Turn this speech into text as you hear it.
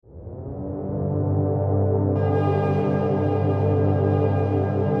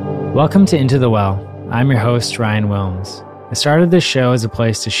Welcome to Into the Well. I'm your host, Ryan Wilms. I started this show as a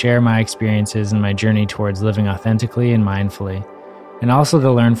place to share my experiences and my journey towards living authentically and mindfully, and also to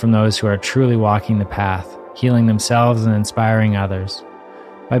learn from those who are truly walking the path, healing themselves and inspiring others.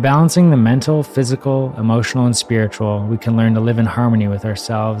 By balancing the mental, physical, emotional, and spiritual, we can learn to live in harmony with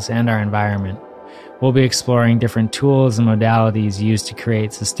ourselves and our environment. We'll be exploring different tools and modalities used to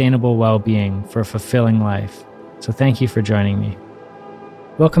create sustainable well-being for a fulfilling life. So thank you for joining me.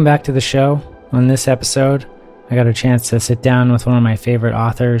 Welcome back to the show. On this episode, I got a chance to sit down with one of my favorite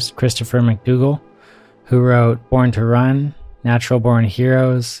authors, Christopher McDougall, who wrote Born to Run, Natural Born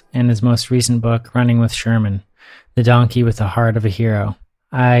Heroes, and his most recent book, Running with Sherman, The Donkey with the Heart of a Hero.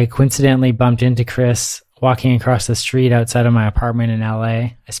 I coincidentally bumped into Chris walking across the street outside of my apartment in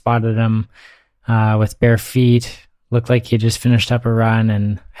LA. I spotted him with bare feet, looked like he just finished up a run,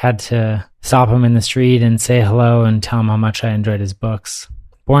 and had to stop him in the street and say hello and tell him how much I enjoyed his books.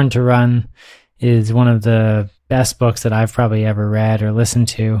 Born to Run is one of the best books that I've probably ever read or listened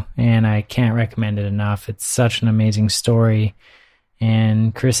to, and I can't recommend it enough. It's such an amazing story,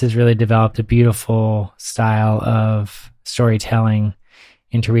 and Chris has really developed a beautiful style of storytelling,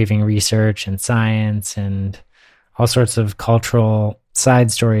 interweaving research and science and all sorts of cultural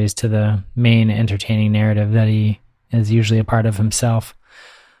side stories to the main entertaining narrative that he is usually a part of himself.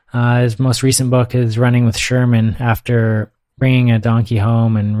 His most recent book is Running with Sherman. After bringing a donkey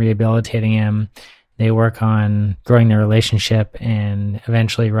home and rehabilitating him, they work on growing their relationship and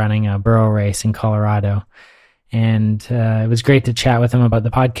eventually running a burro race in Colorado. And it was great to chat with him about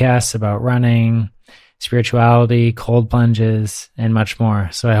the podcast, about running, spirituality, cold plunges, and much more.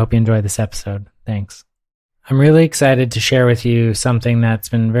 So I hope you enjoy this episode. Thanks. I'm really excited to share with you something that's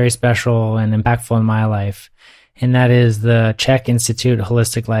been very special and impactful in my life, and that is the CHEK Institute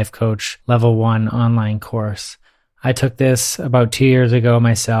Holistic Life Coach Level 1 online course. I took this about 2 years ago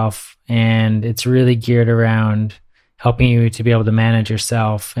myself, and it's really geared around helping you to be able to manage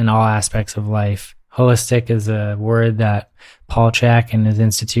yourself in all aspects of life. Holistic is a word that Paul Chek and his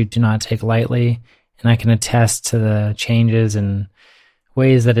institute do not take lightly, and I can attest to the changes and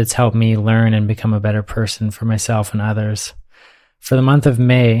ways that it's helped me learn and become a better person for myself and others. For the month of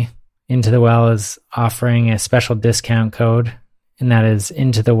May, Into the Well is offering a special discount code, and that is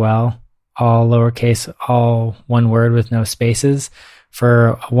Into the Well, all lowercase, all one word with no spaces, for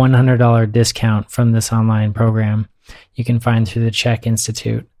a $100 discount from this online program you can find through the CHEK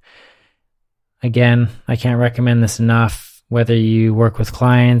Institute. Again, I can't recommend this enough, whether you work with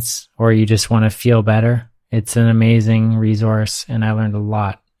clients or you just want to feel better. It's an amazing resource, and I learned a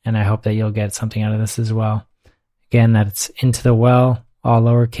lot, and I hope that you'll get something out of this as well. Again, that's Into the Well, all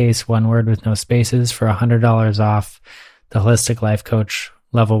lowercase, one word with no spaces, for $100 off the Holistic Life Coach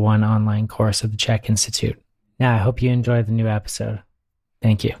Level 1 online course of the CHEK Institute. Now, I hope you enjoyed the new episode.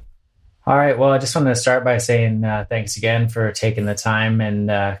 Thank you. All right. Well, I just wanted to start by saying thanks again for taking the time and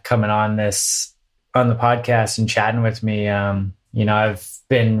coming on the podcast and chatting with me. I've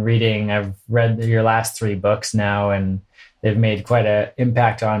read your last 3 books now, and they've made quite an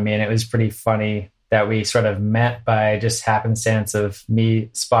impact on me. And it was pretty funny that we sort of met by just happenstance of me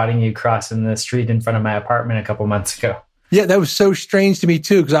spotting you crossing the street in front of my apartment a couple months ago. Yeah, that was so strange to me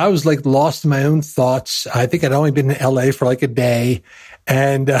too, because I was like lost in my own thoughts. I think I'd only been in LA for like a day,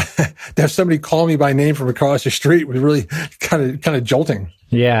 and to have somebody call me by name from across the street was really kind of jolting.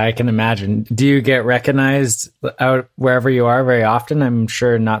 Yeah, I can imagine. Do you get recognized out wherever you are very often? I'm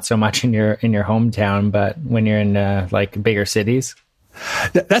sure not so much in your hometown, but when you're in like bigger cities.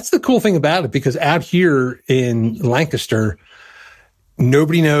 That's the cool thing about it, because out here in Lancaster,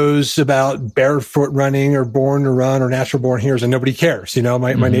 nobody knows about barefoot running or Born to Run or Natural Born Heroes, and nobody cares.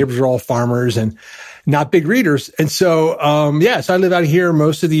 My neighbors are all farmers and not big readers. And so, so I live out here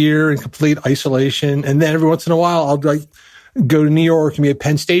most of the year in complete isolation. And then every once in a while, I'll go to New York and be at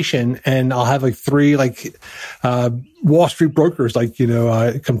Penn Station, and I'll have 3 Wall Street brokers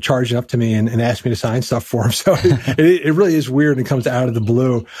come charging up to me and ask me to sign stuff for them. So it really is weird and comes out of the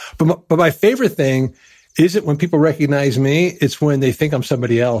blue. But my favorite thing isn't when people recognize me, it's when they think I'm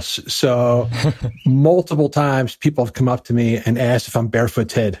somebody else. So multiple times people have come up to me and asked if I'm Barefoot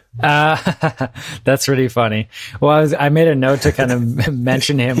Ted. That's really funny. Well, I made a note to kind of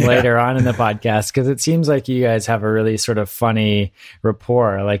mention him later on in the podcast, because it seems like you guys have a really sort of funny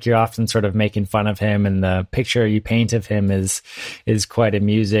rapport. Like, you're often sort of making fun of him, and the picture you paint of him is quite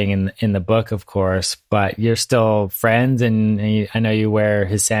amusing in the book, of course, but you're still friends, and I know you wear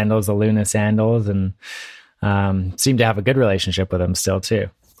his sandals, the Luna sandals, and seem to have a good relationship with him still too.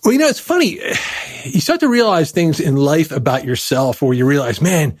 Well, it's funny. You start to realize things in life about yourself where you realize,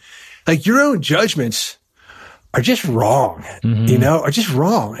 man, like your own judgments are just wrong, are just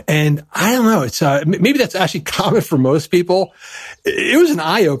wrong. And I don't know. It's, maybe that's actually common for most people. It was an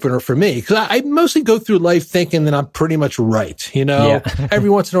eye opener for me because I mostly go through life thinking that I'm pretty much right. Every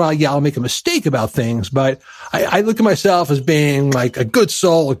once in a while, I'll make a mistake about things, but I look at myself as being like a good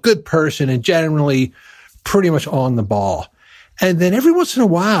soul, a good person, and generally pretty much on the ball. And then every once in a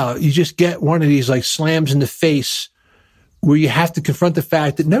while, you just get one of these like slams in the face where you have to confront the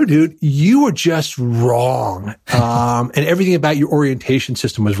fact that, no, dude, you were just wrong. And everything about your orientation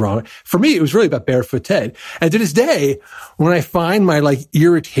system was wrong. For me, it was really about Barefoot Ted. And to this day, when I find my like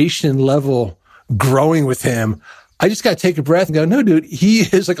irritation level growing with him, I just got to take a breath and go, no, dude, he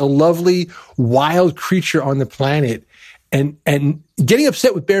is like a lovely, wild creature on the planet. And getting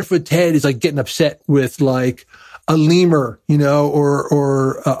upset with Barefoot Ted is like getting upset with like a lemur,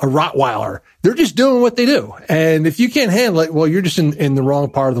 or a Rottweiler. They're just doing what they do. And if you can't handle it, well, you're just in the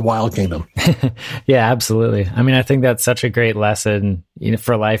wrong part of the wild kingdom. Yeah, absolutely. I mean, I think that's such a great lesson,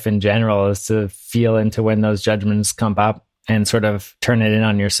 for life in general, is to feel into when those judgments come up and sort of turn it in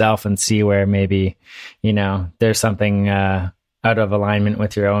on yourself and see where maybe, there's something, out of alignment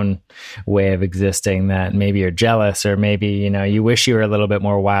with your own way of existing that maybe you're jealous, or maybe, you wish you were a little bit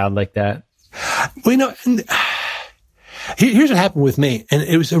more wild like that. Well, and here's what happened with me. And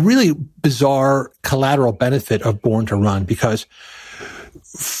it was a really bizarre collateral benefit of Born to Run, because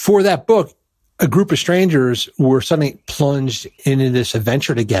for that book, a group of strangers were suddenly plunged into this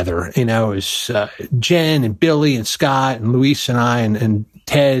adventure together. It was Jen and Billy and Scott and Luis and I and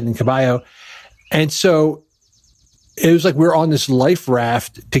Ted and Caballo. And so it was like we're on this life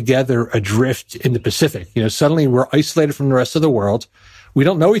raft together, adrift in the Pacific. Suddenly we're isolated from the rest of the world. We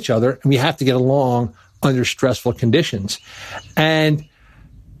don't know each other, and we have to get along under stressful conditions. And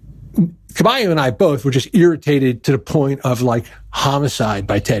Caballo and I both were just irritated to the point of like homicide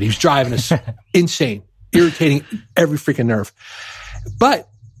by Ted. He was driving us insane, irritating every freaking nerve. But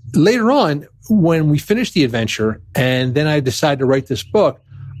later on, when we finished the adventure and then I decided to write this book,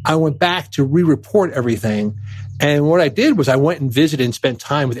 I went back to re-report everything. And what I did was I went and visited and spent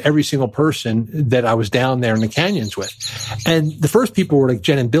time with every single person that I was down there in the canyons with. And the first people were like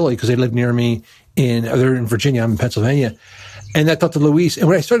Jen and Billy, because they lived near me they're in Virginia, I'm in Pennsylvania. And I talked to Luis. And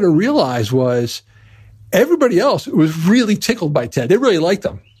what I started to realize was everybody else was really tickled by Ted. They really liked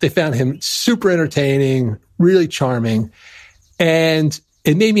him. They found him super entertaining, really charming. And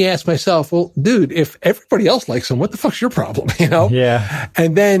it made me ask myself, well, dude, if everybody else likes him, what the fuck's your problem? Yeah.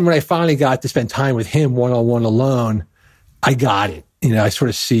 And then when I finally got to spend time with him one-on-one alone, I got it. I sort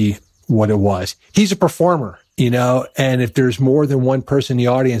of see what it was. He's a performer, and if there's more than one person in the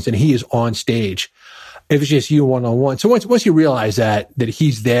audience, then he is on stage. If it's just you one-on-one. So once you realize that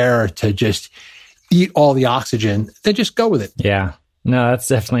he's there to just eat all the oxygen, then just go with it. Yeah. No, that's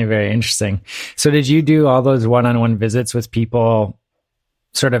definitely very interesting. So did you do all those one-on-one visits with people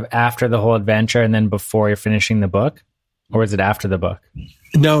sort of after the whole adventure and then before you're finishing the book? Or was it after the book?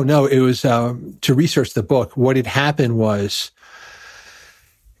 No, it was to research the book. What had happened was,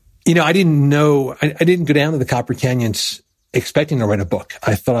 I didn't know, I didn't go down to the Copper Canyons expecting to write a book.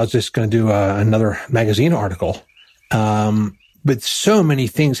 I thought I was just going to do another magazine article. But so many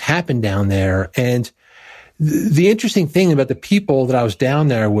things happened down there. And the interesting thing about the people that I was down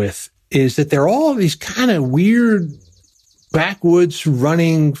there with is that they're all these kind of weird backwoods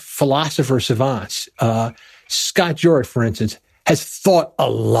running philosopher savants. Scott Jurek, for instance, has thought a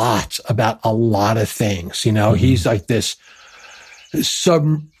lot about a lot of things. He's like this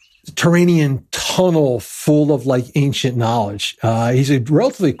subterranean tunnel full of like ancient knowledge. He's a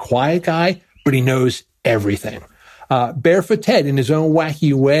relatively quiet guy, but he knows everything. Barefoot Ted, in his own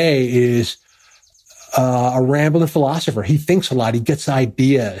wacky way, is a rambling philosopher. He thinks a lot. He gets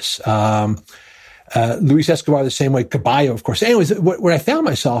ideas. Luis Escobar the same way. Caballo, of course. Anyways, what I found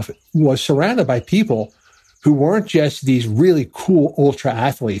myself was surrounded by people who weren't just these really cool ultra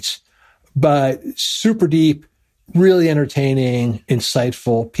athletes, but super deep, really entertaining,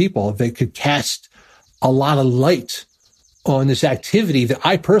 insightful people that could cast a lot of light on this activity that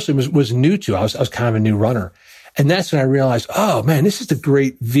I personally was new to. I was kind of a new runner. And that's when I realized, oh man, this is a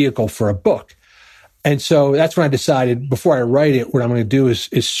great vehicle for a book. And so that's when I decided, before I write it, what I'm going to do is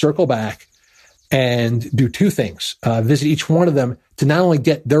circle back and do two things. Visit each one of them to not only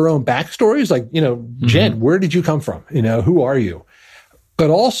get their own backstories, like, Jen, where did you come from? Who are you? But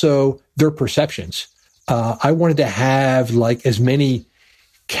also their perceptions. I wanted to have like as many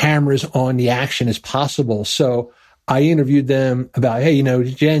cameras on the action as possible. So I interviewed them about, hey,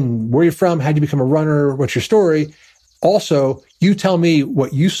 Jen, where are you from? How'd you become a runner? What's your story? Also, you tell me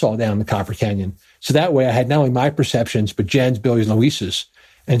what you saw down the Copper Canyon. So that way I had not only my perceptions, but Jen's, Billy's, and Luis's.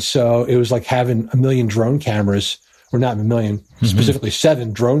 And so it was like having a million drone cameras, or not a million, specifically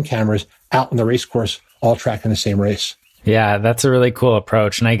 7 drone cameras out on the race course, all tracking the same race. Yeah, that's a really cool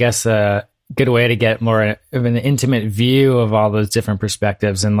approach. And I guess a good way to get more of an intimate view of all those different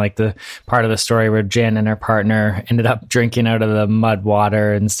perspectives. And like the part of the story where Jen and her partner ended up drinking out of the mud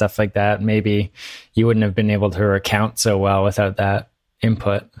water and stuff like that, maybe you wouldn't have been able to recount so well without that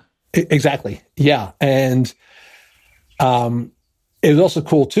input. Exactly. Yeah. And it was also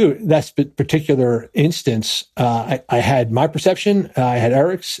cool too. That particular instance, I had my perception, I had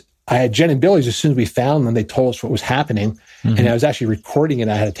Eric's, I had Jen and Billy's. As soon as we found them, they told us what was happening. And I was actually recording it.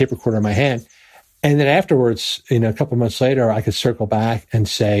 I had a tape recorder in my hand. And then afterwards, a couple of months later, I could circle back and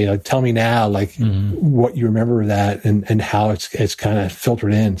say, tell me now, what you remember of that and how it's kind of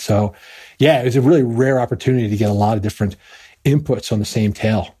filtered in. So yeah, it was a really rare opportunity to get a lot of different inputs on the same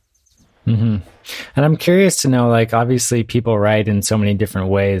tale. Mm-hmm. And I'm curious to know, obviously people write in so many different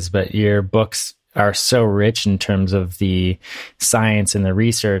ways, but your books are so rich in terms of the science and the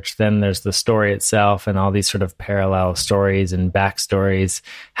research. Then there's the story itself and all these sort of parallel stories and backstories.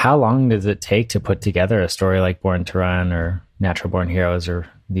 How long does it take to put together a story like Born to Run or Natural Born Heroes or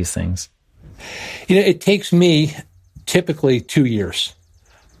these things? It takes me typically 2 years,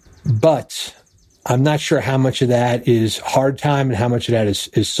 but I'm not sure how much of that is hard time and how much of that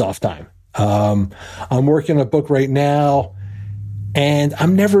is soft time. I'm working on a book right now, and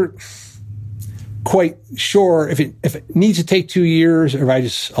I'm never quite sure if it needs to take 2 years or if I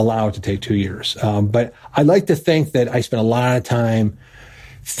just allow it to take 2 years. But I like to think that I spend a lot of time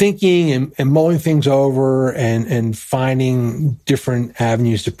thinking and mulling things over and finding different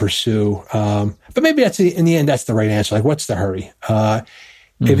avenues to pursue. But maybe in the end, that's the right answer. What's the hurry?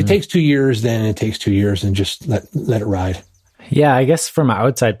 If it takes 2 years, then it takes 2 years, and just let it ride. Yeah, I guess from an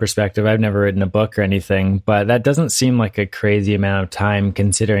outside perspective, I've never written a book or anything, but that doesn't seem like a crazy amount of time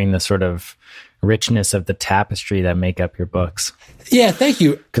considering the sort of richness of the tapestry that make up your books. Yeah, thank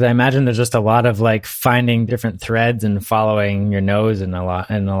you. Because I imagine there's just a lot of finding different threads and following your nose in a lot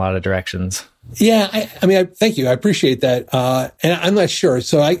of directions. Yeah, I thank you. I appreciate that. And I'm not sure.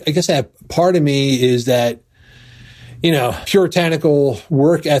 So I guess part of me is that, puritanical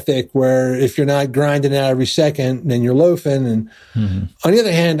work ethic where if you're not grinding out every second, then you're loafing. And on the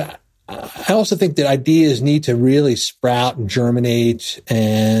other hand, I also think that ideas need to really sprout and germinate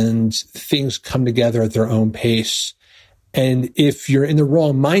and things come together at their own pace. And if you're in the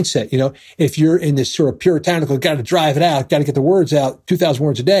wrong mindset, if you're in this sort of puritanical, got to drive it out, got to get the words out, 2,000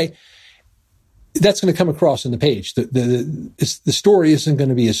 words a day, that's going to come across on the page. The story isn't going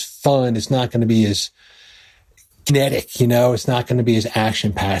to be as fun. It's not going to be as kinetic, it's not going to be as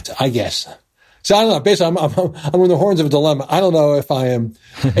action packed, I guess. So I don't know. Basically, I'm on the horns of a dilemma. I don't know if I am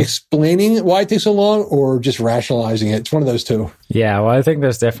explaining why it takes so long or just rationalizing it. It's one of those two. Yeah, well, I think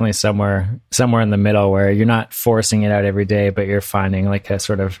there's definitely somewhere in the middle where you're not forcing it out every day, but you're finding a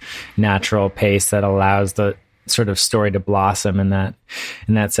sort of natural pace that allows the sort of story to blossom in that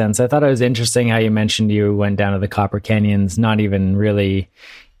sense. I thought it was interesting how you mentioned you went down to the Copper Canyons, not even really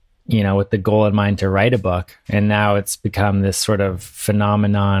with the goal in mind to write a book. And now it's become this sort of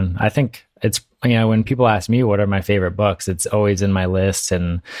phenomenon. I think it's, when people ask me what are my favorite books, it's always in my list.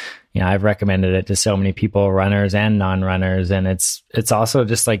 And, I've recommended it to so many people, runners and non-runners. And it's also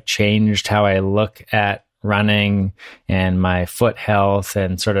just changed how I look at running and my foot health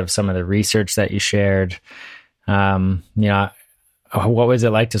and sort of some of the research that you shared. What was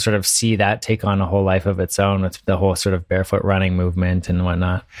it like to sort of see that take on a whole life of its own with the whole sort of barefoot running movement and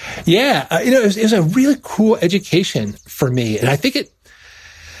whatnot? Yeah. It was a really cool education for me. And I think it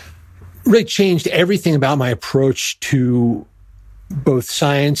really changed everything about my approach to both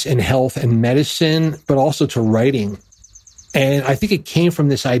science and health and medicine, but also to writing. And I think it came from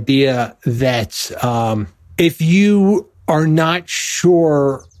this idea that if you are not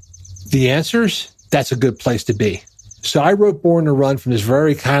sure the answers, that's a good place to be. So I wrote Born to Run from this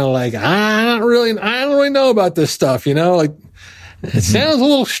very kind of I don't really know about this stuff, It sounds a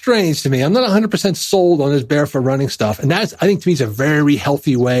little strange to me. I'm not 100% sold on this barefoot running stuff. And I think to me, is a very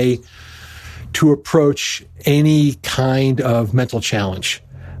healthy way to approach any kind of mental challenge.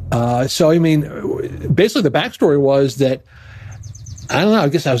 Basically the backstory was that, I don't know, I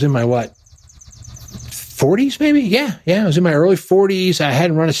guess I was in my 40s maybe? Yeah, I was in my early 40s. I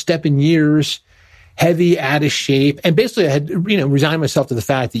hadn't run a step in years. Heavy, out of shape. And basically I had, resigned myself to the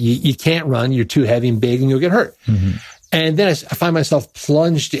fact that you can't run, you're too heavy and big and you'll get hurt. Mm-hmm. And then I find myself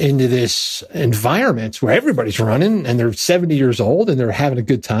plunged into this environment where everybody's running and they're 70 years old and they're having a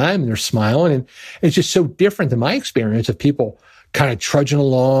good time and they're smiling. And it's just so different than my experience of people kind of trudging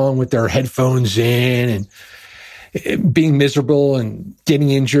along with their headphones in and, being miserable and getting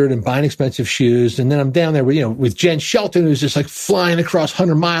injured and buying expensive shoes. And then I'm down there with Jen Shelton, who's just like flying across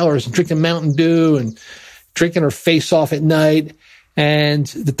 100-milers and drinking Mountain Dew and drinking her face off at night. And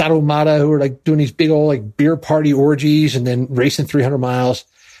the Tarahumara, who are like doing these big old like beer party orgies and then racing 300 miles.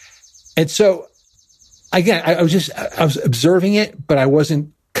 And so again, I was observing it, but I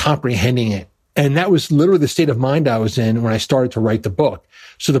wasn't comprehending it. And that was literally the state of mind I was in when I started to write the book.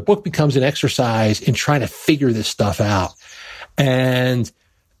 So the book becomes an exercise in trying to figure this stuff out. And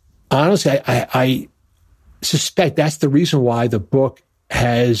honestly, I suspect that's the reason why the book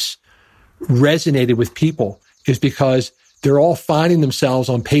has resonated with people, is because they're all finding themselves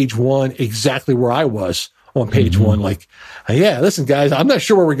on page one exactly where I was on page one. Like, yeah, listen, guys, I'm not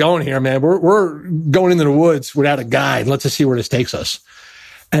sure where we're going here, man. We're going into the woods without a guide. Let's just see where this takes us.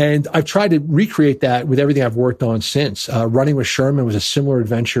 And I've tried to recreate that with everything I've worked on since. Running with Sherman was a similar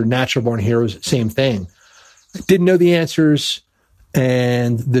adventure. Natural Born Heroes, same thing. I didn't know the answers,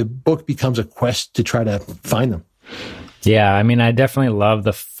 and the book becomes a quest to try to find them. Yeah, I mean, I definitely love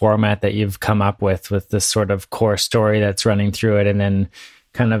the format that you've come up with this sort of core story that's running through it, and then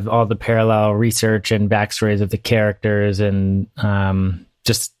kind of all the parallel research and backstories of the characters, and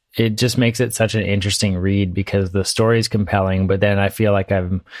it just makes it such an interesting read because the story is compelling. But then I feel like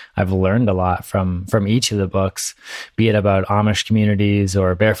I've learned a lot from each of the books, be it about Amish communities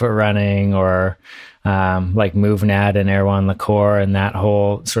or barefoot running or like MoveNat and Erwan Le Corps and that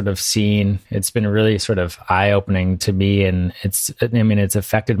whole sort of scene. It's been really sort of eye-opening to me, and it's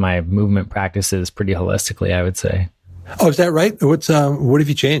affected my movement practices pretty holistically, I would say. Oh, is that right? What have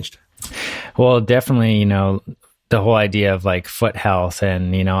you changed? Well, definitely, the whole idea of like foot health.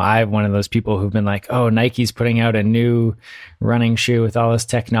 And, I'm one of those people who've been like, oh, Nike's putting out a new running shoe with all this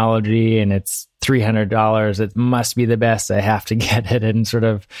technology and it's $300. It must be the best. I have to get it. And sort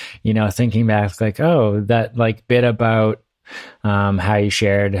of, thinking back like, oh, that like bit about how you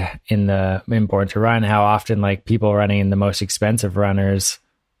shared in Born to Run, how often like people running in the most expensive runners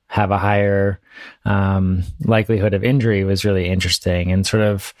have a higher likelihood of injury was really interesting. And sort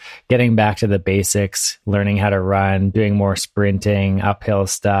of getting back to the basics, learning how to run, doing more sprinting, uphill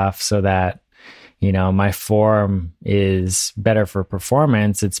stuff so that, my form is better for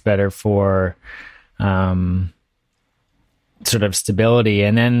performance. It's better for sort of stability.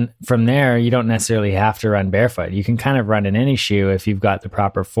 And then from there, you don't necessarily have to run barefoot. You can kind of run in any shoe if you've got the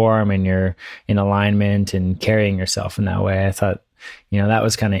proper form and you're in alignment and carrying yourself in that way. I thought, that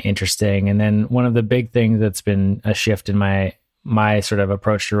was kind of interesting. And then one of the big things that's been a shift in my sort of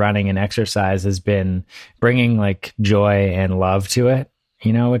approach to running and exercise has been bringing like joy and love to it,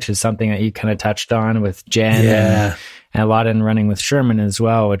 which is something that you kind of touched on with Jen and a lot in Running with Sherman as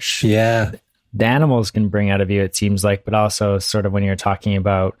well, which the animals can bring out of you, it seems like, but also sort of when you're talking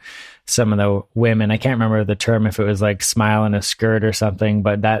about some of the women, I can't remember the term, if it was like smile in a skirt or something,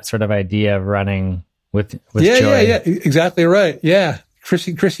 but that sort of idea of running with joy. Yeah, exactly right. Yeah.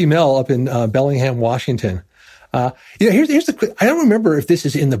 Chrissy Mell up in Bellingham, Washington. Here's the, I don't remember if this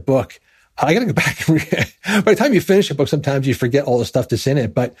is in the book. I got to go back and read. By the time you finish a book, sometimes you forget all the stuff that's in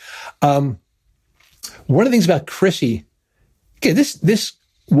it. But one of the things about Chrissy, okay, this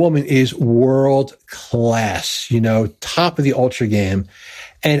woman is world class, top of the ultra game.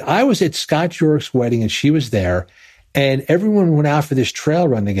 And I was at Scott Jurek's wedding and she was there, and everyone went out for this trail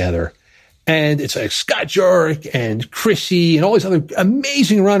run together. And it's like Scott Jurek and Chrissy and all these other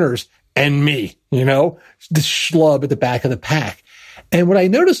amazing runners and me, the schlub at the back of the pack. And what I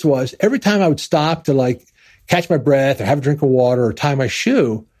noticed was every time I would stop to like catch my breath or have a drink of water or tie my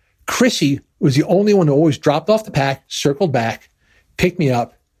shoe, Chrissy was the only one who always dropped off the pack, circled back, picked me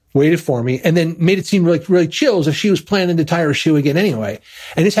up, waited for me, and then made it seem really, really chill as if she was planning to tie her shoe again anyway.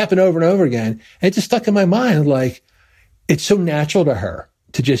 And this happened over and over again. And it just stuck in my mind, like, it's so natural to her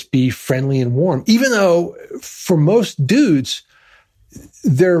to just be friendly and warm, even though for most dudes,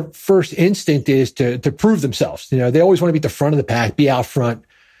 their first instinct is to prove themselves. They always want to be at the front of the pack, be out front,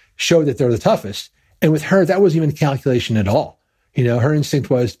 show that they're the toughest. And with her, that wasn't even a calculation at all. Her instinct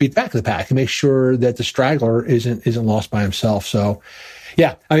was to be at the back of the pack and make sure that the straggler isn't lost by himself. So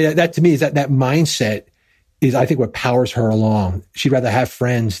yeah, I mean, that to me is that mindset is, I think, what powers her along. She'd rather have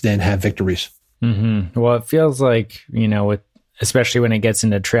friends than have victories. Mm-hmm. Well, it feels like, especially when it gets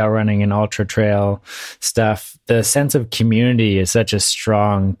into trail running and ultra trail stuff, the sense of community is such a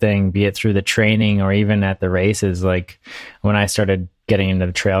strong thing, be it through the training or even at the races. Like when I started getting into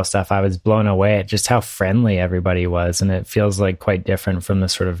the trail stuff, I was blown away at just how friendly everybody was. And it feels like quite different from the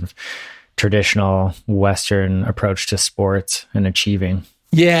sort of traditional Western approach to sports and achieving.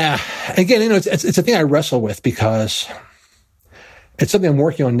 Yeah. Again, it's a thing I wrestle with because it's something I'm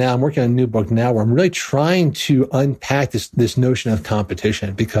working on now. I'm working on a new book now where I'm really trying to unpack this notion of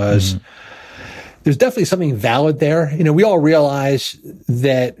competition, because there's definitely something valid there. We all realize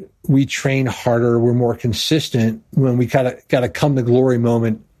that we train harder, we're more consistent when we got a come to glory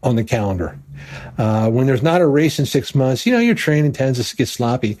moment on the calendar. When there's not a race in 6 months, your training tends to get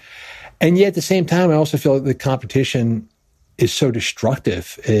sloppy. And yet at the same time, I also feel that the competition is so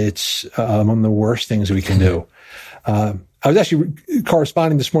destructive. It's one of the worst things we can do. I was actually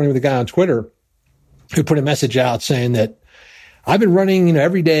corresponding this morning with a guy on Twitter who put a message out saying that I've been running,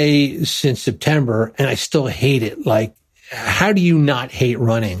 every day since September, and I still hate it. Like, how do you not hate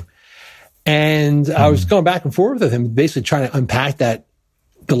running? And I was going back and forth with him, basically trying to unpack that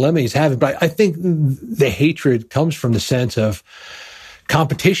dilemma he's having. But I think the hatred comes from the sense of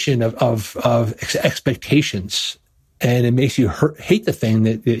competition, of expectations, and it makes you hate the thing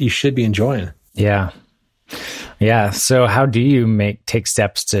that you should be enjoying. Yeah. Yeah. So how do you take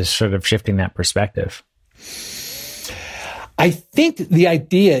steps to sort of shifting that perspective? I think the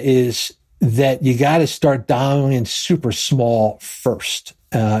idea is that you got to start dialing in super small first.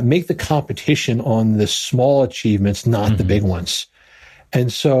 Make the competition on the small achievements, not the big ones.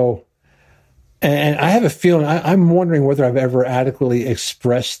 And so, and I have a feeling, I'm wondering whether I've ever adequately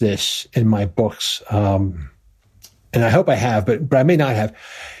expressed this in my books. And I hope I have, but I may not have.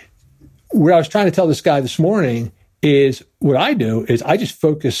 What I was trying to tell this guy this morning is what I do is I just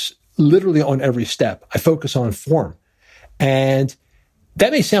focus literally on every step. I focus on form. And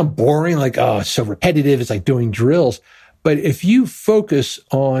that may sound boring, like, oh, it's so repetitive. It's like doing drills. But if you focus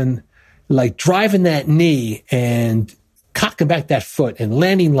on like driving that knee and cocking back that foot and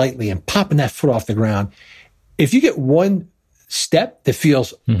landing lightly and popping that foot off the ground, if you get one step that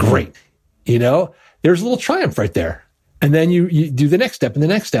feels great, there's a little triumph right there. And then you do the next step and the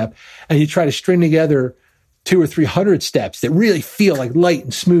next step, and you try to string together 200 or 300 steps that really feel like light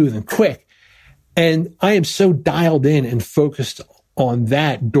and smooth and quick. And I am so dialed in and focused on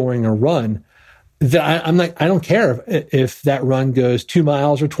that during a run that I'm like, I don't care if that run goes 2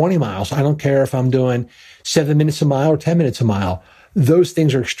 miles or 20 miles. I don't care if I'm doing 7 minutes a mile or 10 minutes a mile. Those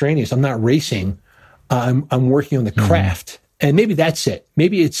things are extraneous. I'm not racing. I'm working on the craft. And maybe that's it.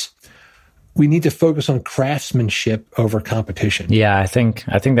 Maybe we need to focus on craftsmanship over competition. Yeah, I think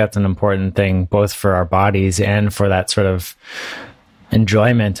that's an important thing, both for our bodies and for that sort of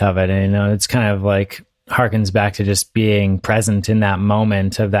enjoyment of it. And, it's kind of like harkens back to just being present in that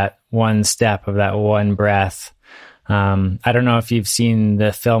moment of that one step, of that one breath. I don't know if you've seen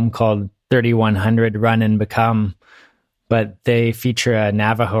the film called 3100 Run and Become, but they feature a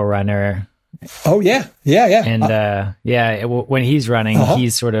Navajo runner. Oh, yeah. Yeah. And when he's running,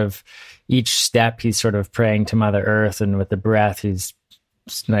 he's sort of, each step, he's sort of praying to Mother Earth, and with the breath, he's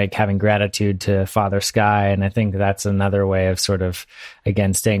like having gratitude to Father Sky. And I think that's another way of sort of,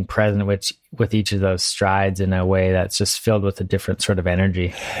 again, staying present with each of those strides in a way that's just filled with a different sort of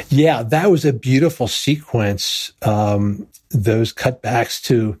energy. Yeah, that was a beautiful sequence. Those cutbacks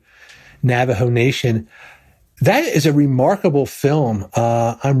to Navajo Nation. That is a remarkable film.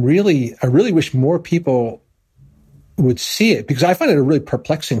 I really wish more people would see it, because I find it a really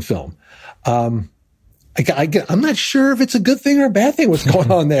perplexing film. I'm not sure if it's a good thing or a bad thing what's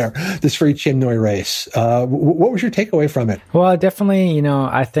going on there, this Free Chimnoy race. What was your takeaway from it? Well, definitely,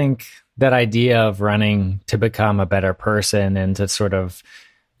 I think that idea of running to become a better person and to sort of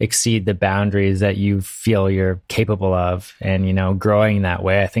exceed the boundaries that you feel you're capable of, and, growing that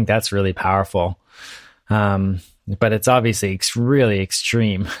way, I think that's really powerful. But it's obviously really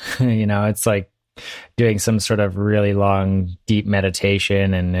extreme. It's like doing some sort of really long, deep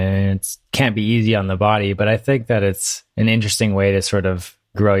meditation, and it can't be easy on the body, but I think that it's an interesting way to sort of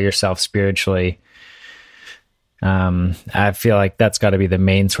grow yourself spiritually. I feel like that's got to be the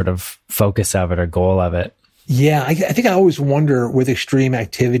main sort of focus of it or goal of it. Yeah, I think I always wonder with extreme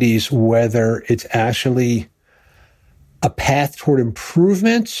activities whether it's actually a path toward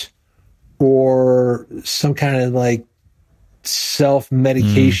improvement or some kind of like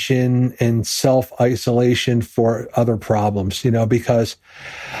self-medication and self-isolation for other problems, because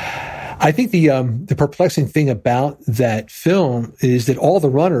I think the perplexing thing about that film is that all the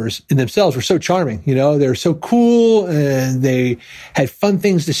runners in themselves were so charming. They're so cool and they had fun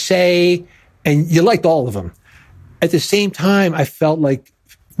things to say, and you liked all of them. At the same time, I felt like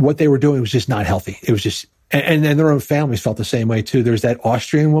what they were doing was just not healthy. It was just, and their own families felt the same way too. There's that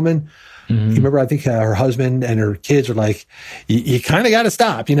Austrian woman. You remember, I think her husband and her kids were like, you kind of got to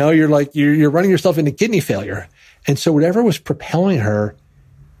stop. You're like, you're running yourself into kidney failure. And so whatever was propelling her,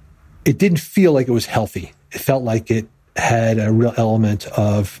 it didn't feel like it was healthy. It felt like it had a real element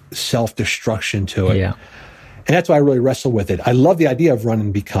of self-destruction to it. Yeah. And that's why I really wrestle with it. I love the idea of run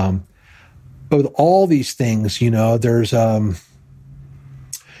and become, but with all these things, there's a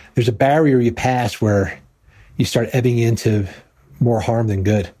barrier you pass where you start ebbing into more harm than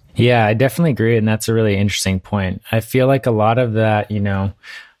good. Yeah, I definitely agree. And that's a really interesting point. I feel like a lot of that,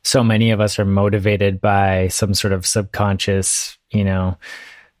 so many of us are motivated by some sort of subconscious,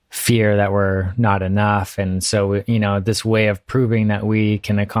 fear that we're not enough. And so, this way of proving that we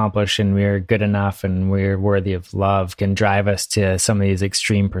can accomplish and we're good enough and we're worthy of love can drive us to some of these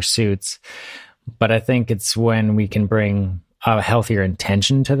extreme pursuits. But I think it's when we can bring a healthier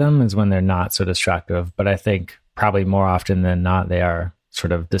intention to them is when they're not so destructive. But I think probably more often than not, they are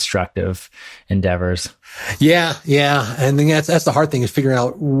sort of destructive endeavors. Yeah. And then that's the hard thing, is figuring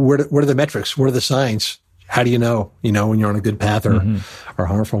out what are the metrics? What are the signs? How do you know, when you're on a good path or a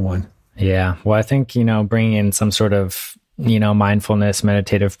harmful one? Yeah. Well, I think, bringing in some sort of, mindfulness,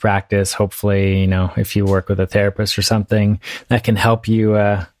 meditative practice, hopefully, if you work with a therapist or something, that can help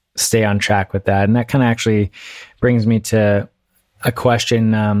you stay on track with that. And that kind of actually brings me to a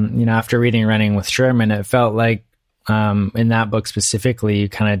question, after reading Running with Sherman, it felt like in that book specifically, you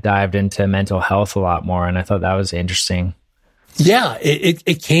kind of dived into mental health a lot more. And I thought that was interesting. Yeah,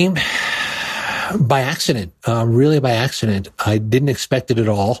 it came by accident, really by accident. I didn't expect it at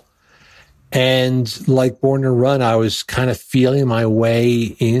all. And like Born to Run, I was kind of feeling my way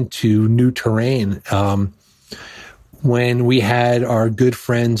into new terrain. When we had our good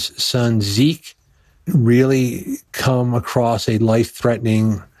friend's son, Zeke, really come across a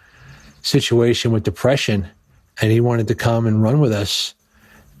life-threatening situation with depression, and he wanted to come and run with us.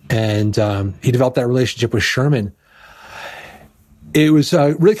 And he developed that relationship with Sherman. It was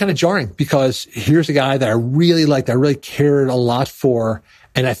really kind of jarring, because here's a guy that I really liked, I really cared a lot for,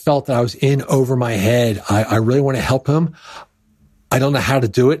 and I felt that I was in over my head. I really want to help him. I don't know how to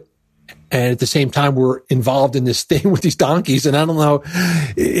do it. And at the same time, we're involved in this thing with these donkeys, and I don't know,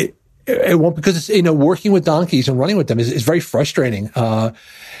 it won't, because it's, working with donkeys and running with them is very frustrating.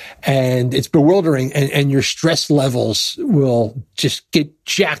 And it's bewildering, and your stress levels will just get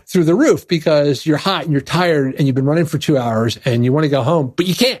jacked through the roof, because you're hot and you're tired and you've been running for 2 hours and you want to go home, but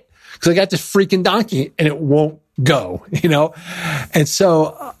you can't, because I got this freaking donkey and it won't go, And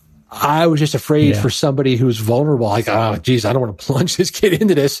so I was just afraid for somebody who's vulnerable. Like, oh, geez, I don't want to plunge this kid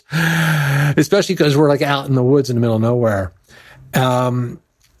into this, especially because we're like out in the woods in the middle of nowhere.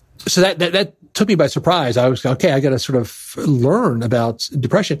 So that took me by surprise. I was, okay, I got to sort of learn about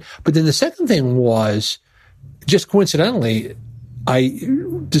depression. But then the second thing was, just coincidentally, I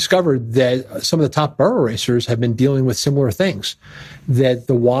discovered that some of the top burro racers have been dealing with similar things. That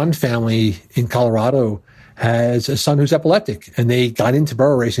the Juan family in Colorado has a son who's epileptic, and they got into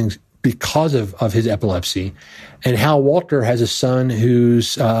burro racing because of his epilepsy. And Hal Walter has a son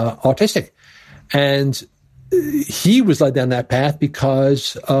who's autistic. And he was led down that path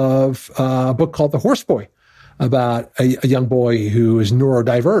because of a book called The Horse Boy, about a young boy who is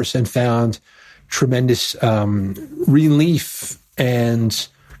neurodiverse and found tremendous relief and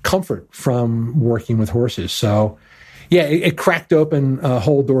comfort from working with horses. So, yeah, it cracked open a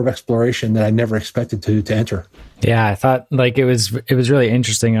whole door of exploration that I never expected to enter. Yeah, I thought like it was really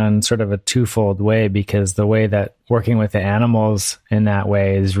interesting on sort of a twofold way, because the way that working with the animals in that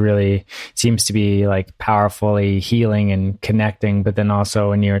way is really seems to be like powerfully healing and connecting. But then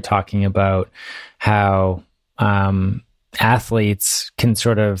also when you were talking about how athletes can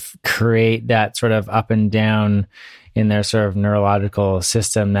sort of create that sort of up and down in their sort of neurological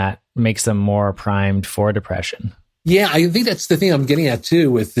system that makes them more primed for depression. Yeah, I think that's the thing I'm getting at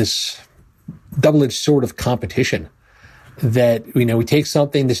too, with this double-edged sword of competition, that, we take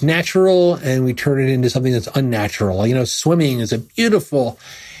something that's natural and we turn it into something that's unnatural. Swimming is a beautiful,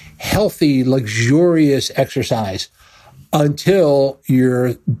 healthy, luxurious exercise until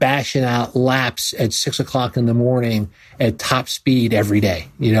you're bashing out laps at 6 o'clock in the morning at top speed every day.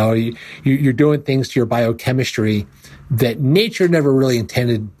 You're doing things to your biochemistry that nature never really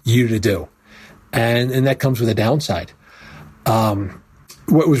intended you to do. And that comes with a downside.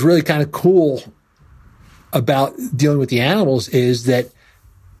 What was really kind of cool about dealing with the animals is that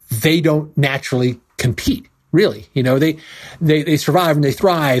they don't naturally compete, really. They survive and they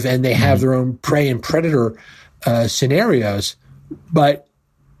thrive, and they have their own prey and predator scenarios. But,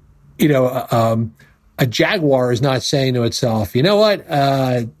 a jaguar is not saying to itself, you know what,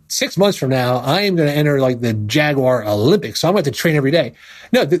 6 months from now, I am going to enter like the Jaguar Olympics. So I'm going to train every day.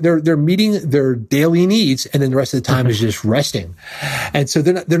 No, they're meeting their daily needs. And then the rest of the time is just resting. And so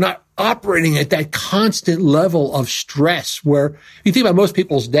they're not operating at that constant level of stress where you think about most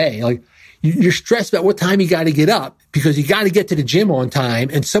people's day, like you're stressed about what time you got to get up because you got to get to the gym on time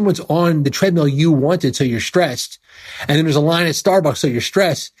and someone's on the treadmill you wanted. So you're stressed. And then there's a line at Starbucks. So you're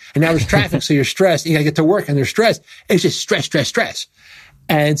stressed. And now there's traffic. So you're stressed. And you got to get to work and they're stressed. It's just stress, stress, stress.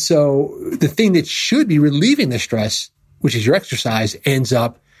 And so the thing that should be relieving the stress, which is your exercise, ends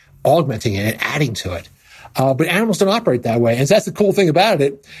up augmenting it and adding to it. But animals don't operate that way. And so that's the cool thing about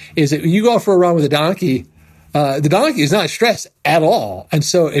it is that when you go for a run with a donkey, the donkey is not stressed at all. And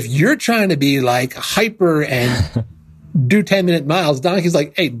so if you're trying to be like hyper and do 10-minute miles, the donkey's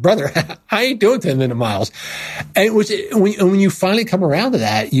like, hey, brother, I ain't doing 10-minute miles. And when you finally come around to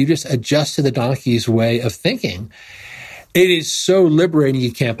that, you just adjust to the donkey's way of thinking. It is so liberating,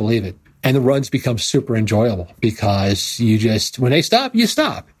 you can't believe it. And the runs become super enjoyable because when they stop, you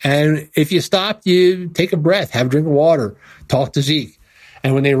stop. And if you stop, you take a breath, have a drink of water, talk to Zeke.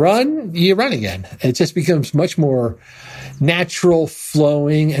 And when they run, you run again. It just becomes much more natural,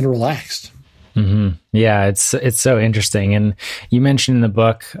 flowing, and relaxed. Mm-hmm. Yeah, it's so interesting. And you mentioned in the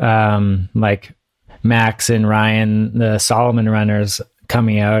book, like Max and Ryan, the Solomon runners,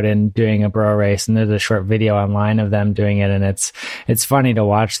 coming out and doing a burro race, and there's a short video online of them doing it, and it's funny to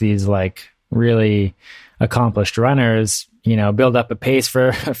watch these like really accomplished runners, build up a pace for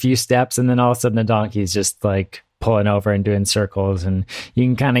a few steps, and then all of a sudden the donkey's just like pulling over and doing circles, and you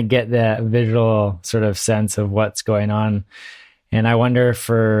can kind of get that visual sort of sense of what's going on. And I wonder,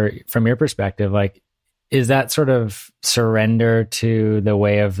 from your perspective, like, is that sort of surrender to the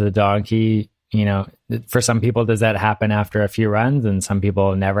way of the donkey? For some people, does that happen after a few runs, and some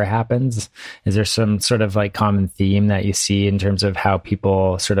people it never happens? Is there some sort of like common theme that you see in terms of how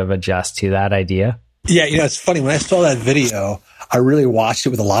people sort of adjust to that idea? Yeah, it's funny. When I saw that video, I really watched it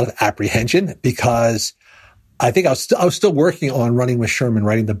with a lot of apprehension because I think I was still working on Running with Sherman,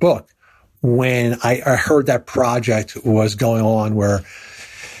 writing the book, when I heard that project was going on where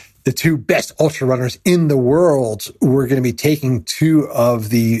the two best ultra runners in the world were going to be taking two of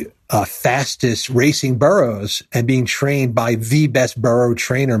the fastest racing burros and being trained by the best burro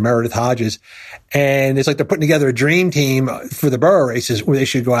trainer, Meredith Hodges. And it's like they're putting together a dream team for the burro races where they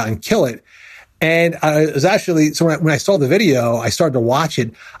should go out and kill it. And I was actually, so when I saw the video, I started to watch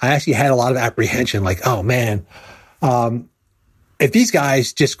it. I actually had a lot of apprehension, like, oh man, if these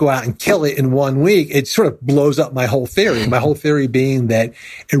guys just go out and kill it in 1 week, it sort of blows up my whole theory. My whole theory being that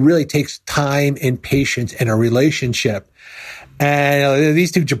it really takes time and patience and a relationship. And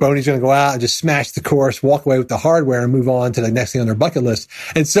these two jabronis are going to go out and just smash the course, walk away with the hardware, and move on to the next thing on their bucket list.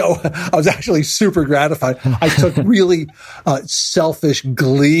 And so I was actually super gratified. I took really selfish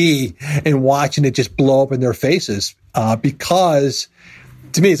glee in watching it just blow up in their faces because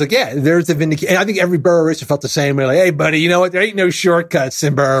to me, it's like, yeah, there's the vindication. And I think every burro racer felt the same way. Like, hey, buddy, you know what? There ain't no shortcuts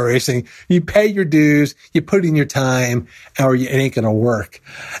in burro racing. You pay your dues, you put in your time, or it ain't going to work.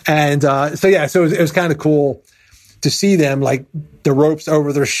 And so it was kind of cool to see them, like the ropes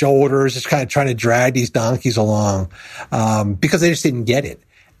over their shoulders, just kind of trying to drag these donkeys along because they just didn't get it.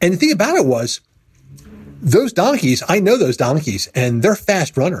 And the thing about it was, those donkeys, I know those donkeys, and they're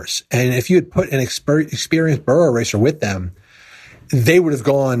fast runners. And if you had put an experienced burro racer with them, they would have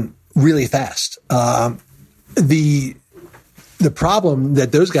gone really fast. The problem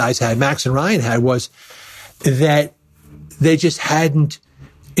that those guys had, Max and Ryan had, was that they just hadn't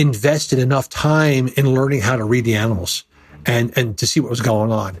invested enough time in learning how to read the animals and to see what was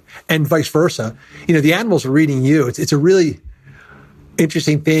going on, and vice versa. The animals are reading you. It's a really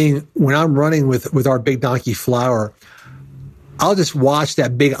interesting thing. When I'm running with our big donkey Flower, I'll just watch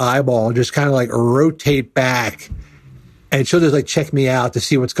that big eyeball just kind of like rotate back, and she'll just like check me out to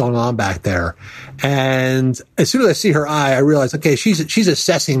see what's going on back there. And as soon as I see her eye, I realize, okay, she's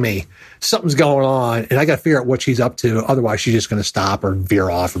assessing me. Something's going on, and I got to figure out what she's up to. Otherwise, she's just going to stop or veer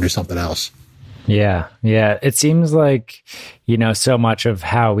off or do something else. Yeah. It seems like, so much of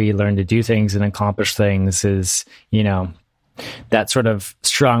how we learn to do things and accomplish things is, that sort of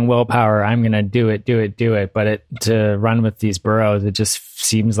strong willpower. I'm going to do it. But to run with these burros, it just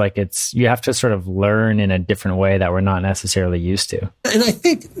seems like you have to sort of learn in a different way that we're not necessarily used to. And I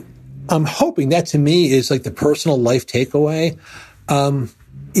think I'm hoping that to me is like the personal life takeaway.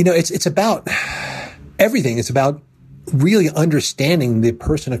 It's about everything. It's about really understanding the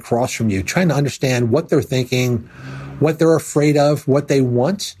person across from you, trying to understand what they're thinking, what they're afraid of, what they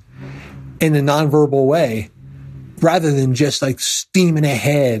want in a nonverbal way, rather than just like steaming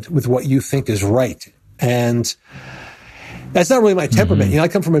ahead with what you think is right. And That's not really my temperament. You know, I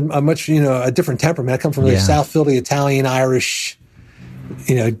come from a much, a different temperament. I come from the South Philly, Italian, Irish,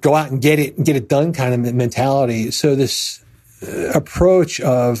 go out and get it done kind of mentality. So this approach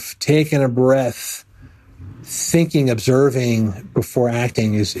of taking a breath, thinking, observing before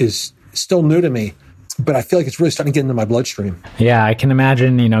acting is still new to me. But I feel like it's really starting to get into my bloodstream. Yeah, I can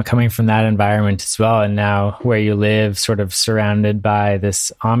imagine, coming from that environment as well. And now where you live, sort of surrounded by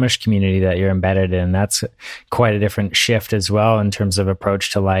this Amish community that you're embedded in, that's quite a different shift as well in terms of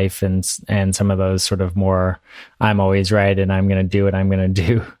approach to life and some of those sort of more, I'm always right and I'm going to do what I'm going to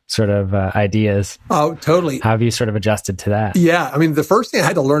do sort of ideas. Oh, totally. How have you sort of adjusted to that? Yeah. I mean, the first thing I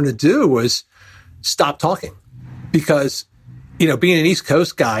had to learn to do was stop talking because being an East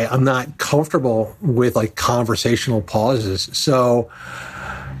Coast guy, I'm not comfortable with like conversational pauses. So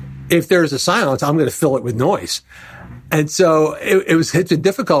if there's a silence, I'm going to fill it with noise. And so it's been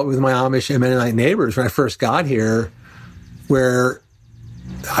difficult with my Amish and Mennonite neighbors when I first got here, where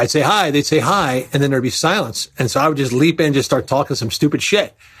I'd say hi, they'd say hi, and then there'd be silence. And so I would just leap in and just start talking some stupid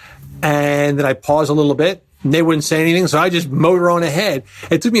shit. And then I'd pause a little bit, and they wouldn't say anything. So I just motor on ahead.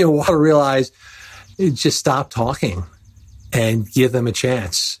 It took me a while to realize, just stop talking and give them a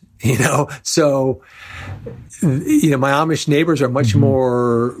chance, So, my Amish neighbors are much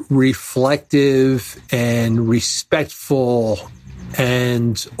more reflective and respectful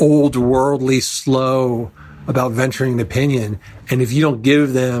and old worldly slow about venturing an opinion. And if you don't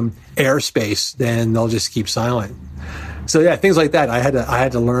give them airspace, then they'll just keep silent. So yeah, things like that. I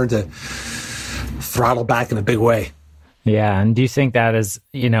had to learn to throttle back in a big way. Yeah. And do you think that has,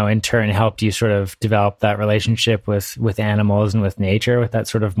 in turn helped you sort of develop that relationship with animals and with nature, with that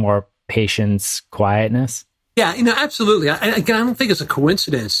sort of more patience, quietness? Yeah, absolutely. I don't think it's a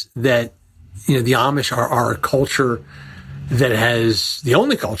coincidence that, the Amish are a culture that has, the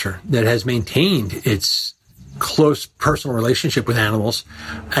only culture that has maintained its close personal relationship with animals,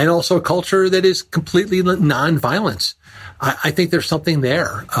 and also a culture that is completely nonviolent. I think there's something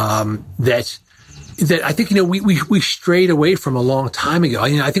there that I think, we strayed away from a long time ago.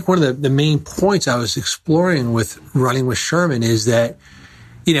 I think one of the main points I was exploring with running with Sherman is that,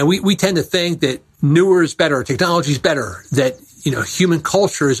 we tend to think that newer is better, technology is better, that, human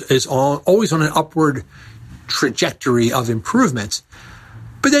culture is always on an upward trajectory of improvement.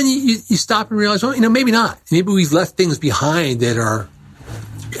 But then you stop and realize, well, maybe not. Maybe we've left things behind that are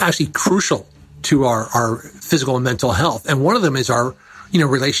actually crucial to our physical and mental health. And one of them is our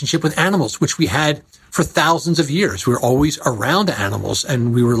relationship with animals, which we had for thousands of years. We were always around animals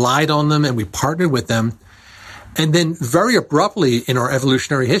and we relied on them and we partnered with them. And then very abruptly in our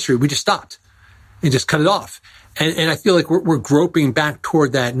evolutionary history, we just stopped and just cut it off. And I feel like we're groping back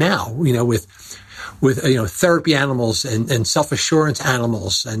toward that now, with therapy animals and self-assurance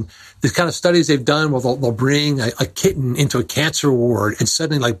animals. And the kind of studies they've done where they'll bring a kitten into a cancer ward and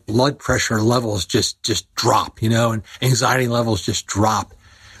suddenly like blood pressure levels just drop, and anxiety levels just drop.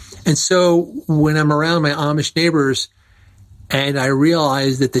 And so when I'm around my Amish neighbors and I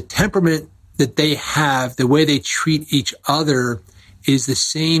realize that the temperament that they have, the way they treat each other is the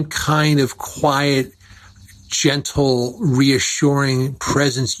same kind of quiet, gentle, reassuring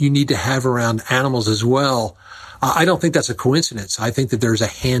presence you need to have around animals as well. I don't think that's a coincidence. I think that there's a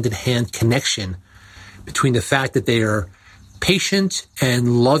hand-in-hand connection between the fact that they are patient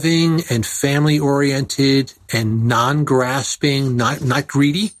and loving and family-oriented and non-grasping, not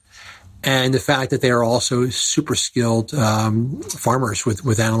greedy, and the fact that they are also super skilled farmers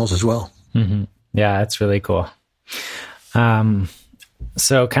with animals as well. Mm-hmm. Yeah, that's really cool.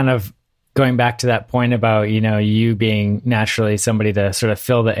 So kind of going back to that point about, you being naturally somebody to sort of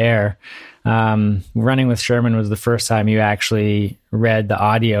fill the air, Running with Sherman was the first time you actually read the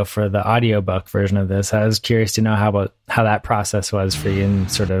audio for the audiobook version of this. I was curious to know how that process was for you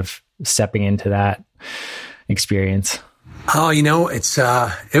and sort of stepping into that experience. Oh,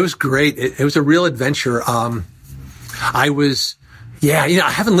 it was great. It was a real adventure. I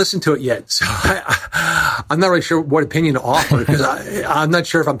haven't listened to it yet, so I'm not really sure what opinion to offer because I'm not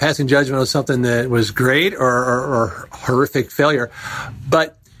sure if I'm passing judgment on something that was great or horrific failure.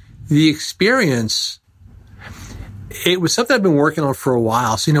 But the experience, it was something I've been working on for a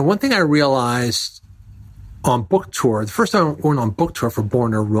while. So, one thing I realized on book tour, the first time I went on book tour for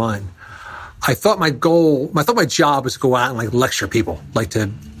Born to Run, I thought my job was to go out and lecture people, to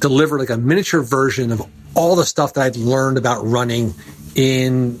deliver a miniature version of all the stuff that I'd learned about running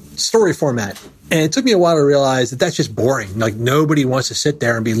in story format. And it took me a while to realize that that's just boring. Nobody wants to sit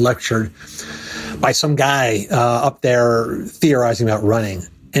there and be lectured by some guy up there theorizing about running.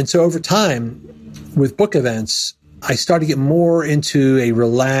 And so over time, with book events, I started to get more into a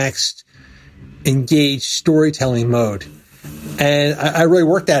relaxed, engaged storytelling mode. And I really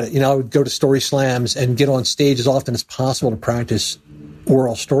worked at it. I would go to story slams and get on stage as often as possible to practice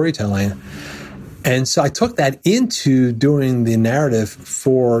oral storytelling. And so I took that into doing the narrative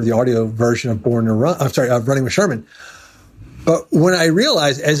for the audio version of of Running with Sherman. But when I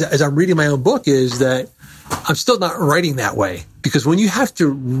realized, as I'm reading my own book, is that I'm still not writing that way. Because when you have to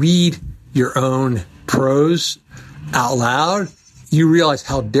read your own prose out loud, you realize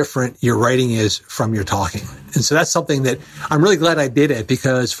how different your writing is from your talking. And so that's something that I'm really glad I did it,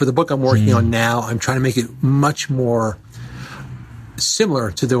 because for the book I'm working on now, I'm trying to make it much more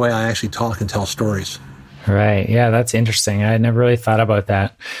similar to the way I actually talk and tell stories. Right. Yeah, that's interesting. I had never really thought about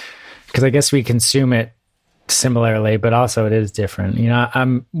that, because I guess we consume it similarly, but also it is different.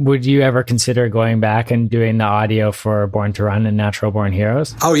 Would you ever consider going back and doing the audio for Born to Run and Natural Born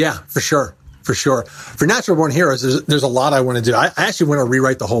Heroes? Oh, yeah, for sure. For sure. For Natural Born Heroes, there's a lot I want to do. I actually want to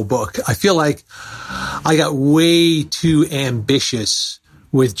rewrite the whole book. I feel like I got way too ambitious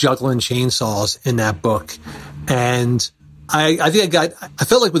with juggling chainsaws in that book. And I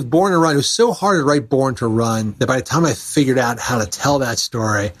felt like with Born to Run, it was so hard to write Born to Run that by the time I figured out how to tell that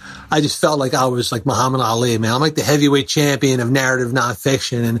story, I just felt like I was like Muhammad Ali, man. I'm like the heavyweight champion of narrative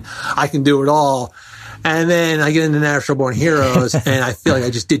nonfiction, and I can do it all. And then I get into Natural Born Heroes, and I feel like I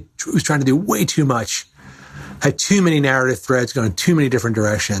was trying to do way too much. I had too many narrative threads going in too many different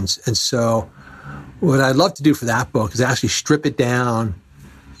directions. And so what I'd love to do for that book is actually strip it down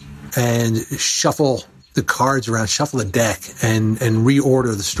and shuffle the cards around, shuffle the deck, and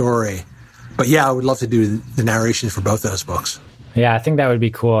reorder the story. But yeah, I would love to do the narrations for both those books. Yeah, I think that would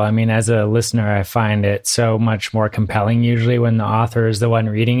be cool. I mean, as a listener, I find it so much more compelling usually when the author is the one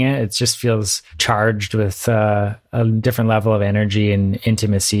reading it. It just feels charged with a different level of energy and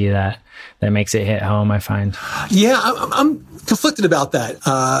intimacy that makes it hit home, I find. Yeah, I'm conflicted about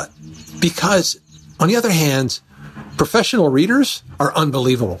that because, on the other hand, professional readers are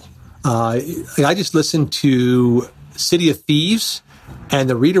unbelievable. I just listened to City of Thieves, and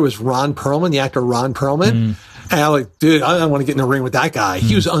the reader was Ron Perlman, the actor Ron Perlman. And I'm like, dude, I don't want to get in the ring with that guy.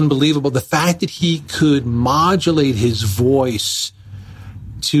 He was unbelievable. The fact that he could modulate his voice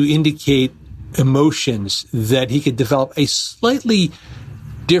to indicate emotions, that he could develop a slightly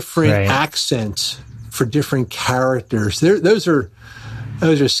different accent for different characters. Those are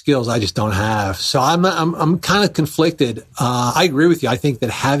skills I just don't have. So I'm kind of conflicted. I agree with you. I think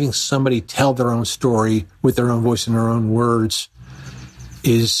that having somebody tell their own story with their own voice and their own words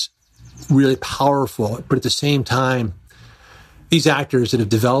is really powerful. But at the same time, these actors that have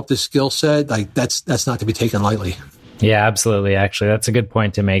developed this skill set, like that's not to be taken lightly. Yeah, absolutely. Actually, that's a good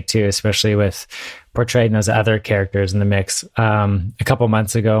point to make too, especially with portraying those other characters in the mix. A couple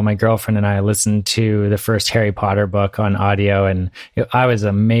months ago, my girlfriend and I listened to the first Harry Potter book on audio, and I was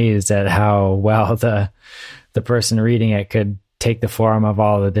amazed at how well the person reading it could take the form of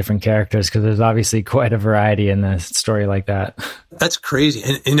all the different characters, because there's obviously quite a variety in the story like that. That's crazy.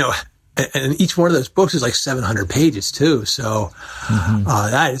 And and each one of those books is like 700 pages too. So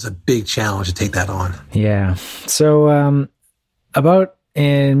that is a big challenge to take that on. Yeah. So about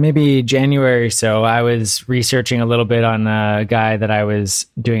in maybe January or so, I was researching a little bit on a guy that I was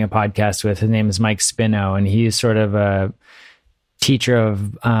doing a podcast with. His name is Mike Spino, and he's sort of a teacher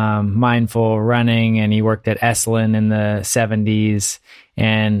of mindful running, and he worked at Esalen in the 70s.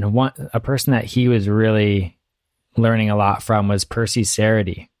 And a person that he was really learning a lot from was Percy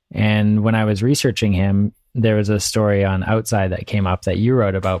Cerutty. And when I was researching him, there was a story on Outside that came up that you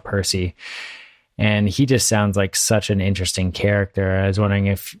wrote about Percy. And he just sounds like such an interesting character. I was wondering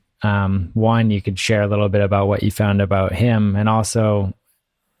if, one, you could share a little bit about what you found about him. And also,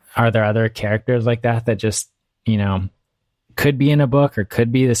 are there other characters like that just, could be in a book or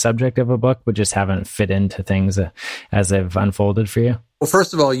could be the subject of a book, but just haven't fit into things as they've unfolded for you? Well,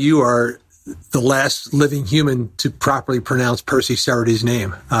 first of all, you are the last living human to properly pronounce Percy Cerutty's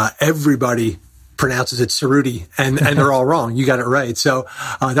name. Everybody pronounces it Cerutty, and they're all wrong. You got it right. So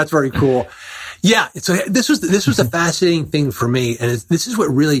that's very cool. Yeah. So this was a fascinating thing for me. And this is what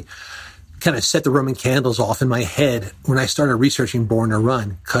really kind of set the Roman candles off in my head when I started researching Born to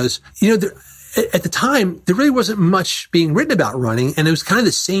Run. Because, at the time, there really wasn't much being written about running, and it was kind of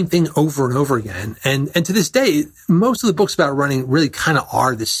the same thing over and over again. And to this day, most of the books about running really kind of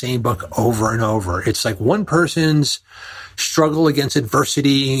are the same book over and over. It's like one person's struggle against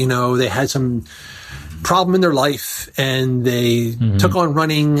adversity. They had some problem in their life, and they took on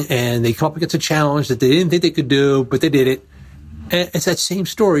running, and they come up against a challenge that they didn't think they could do, but they did it. And it's that same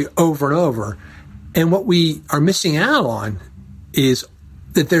story over and over. And what we are missing out on is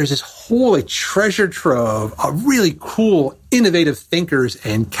that there's this whole treasure trove of really cool, innovative thinkers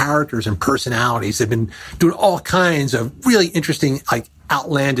and characters and personalities that have been doing all kinds of really interesting,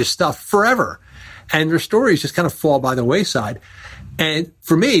 outlandish stuff forever. And their stories just kind of fall by the wayside. And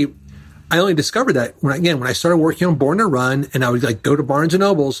for me, I only discovered that when I started working on Born to Run, and I would go to Barnes and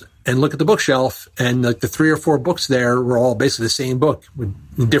Nobles and look at the bookshelf, and the 3 or 4 books there were all basically the same book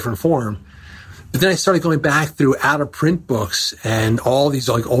in different form. But then I started going back through out-of-print books and all these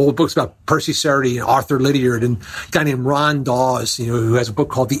old books about Percy Cerutty and Arthur Lydiard and a guy named Ron Dawes, who has a book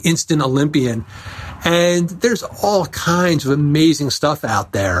called The Instant Olympian. And there's all kinds of amazing stuff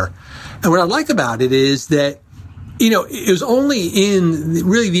out there. And what I like about it is that, it was only in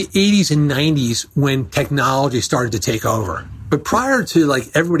really the 80s and 90s when technology started to take over. But prior to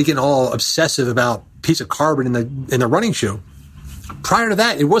everybody getting all obsessive about a piece of carbon in the running shoe, prior to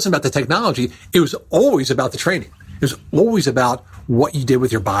that, it wasn't about the technology. It was always about the training. It was always about what you did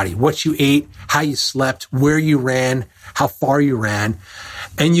with your body, what you ate, how you slept, where you ran, how far you ran.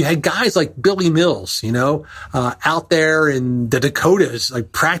 And you had guys like Billy Mills, out there in the Dakotas,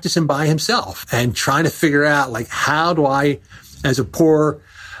 practicing by himself and trying to figure out, how do I, as a poor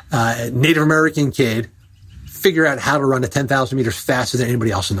Native American kid, figure out how to run 10,000 meters faster than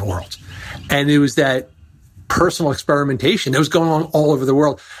anybody else in the world. And it was that personal experimentation that was going on all over the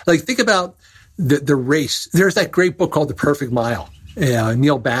world. Think about the race. There's that great book called The Perfect Mile,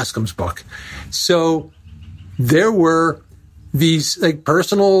 Neil Bascom's book. So there were these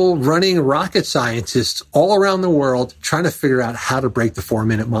personal running rocket scientists all around the world trying to figure out how to break the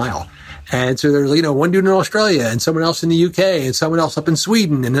 4-minute mile. And so there's, one dude in Australia and someone else in the UK and someone else up in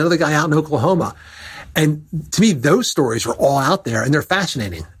Sweden and another guy out in Oklahoma. And to me, those stories are all out there and they're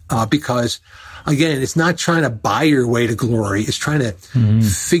fascinating because, again, it's not trying to buy your way to glory. It's trying to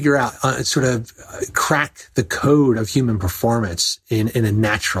figure out, crack the code of human performance in a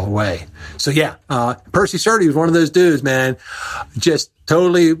natural way. So yeah, Percy Cerutty was one of those dudes, man, just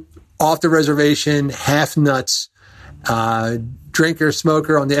totally off the reservation, half nuts, drinker,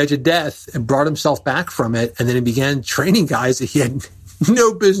 smoker on the edge of death, and brought himself back from it. And then he began training guys that he had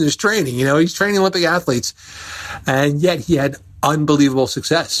no business training. He's training Olympic athletes, and yet he had unbelievable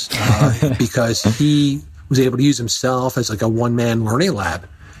success because he was able to use himself as a one-man learning lab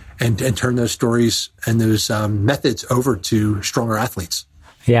and turn those stories and those methods over to stronger athletes.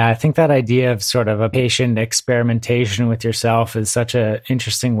 Yeah, I think that idea of sort of a patient experimentation with yourself is such an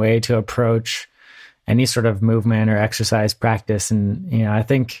interesting way to approach any sort of movement or exercise practice. And, I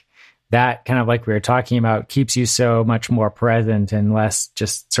think that kind of like we were talking about keeps you so much more present and less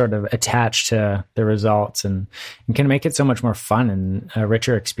just sort of attached to the results and can make it so much more fun and a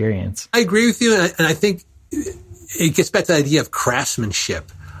richer experience. I agree with you. And I think it gets back to the idea of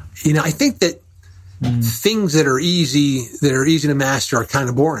craftsmanship. I think that things that are easy to master are kind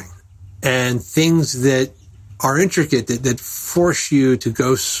of boring, and things that are intricate that force you to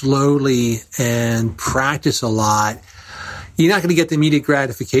go slowly and practice a lot, you're not going to get the immediate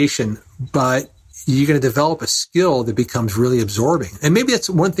gratification, but you're going to develop a skill that becomes really absorbing. And maybe that's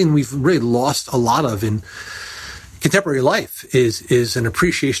one thing we've really lost a lot of in contemporary life is an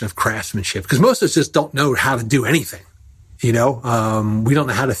appreciation of craftsmanship, because most of us just don't know how to do anything. We don't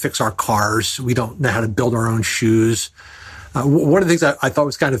know how to fix our cars. We don't know how to build our own shoes. One of the things I thought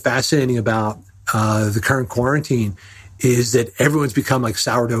was kind of fascinating about the current quarantine is that everyone's become like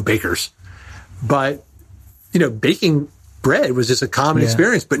sourdough bakers. But, baking bread was just a common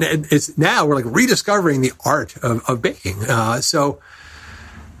experience, but it's now we're rediscovering the art of baking. So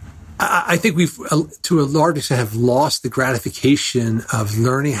I think we've, to a large extent, have lost the gratification of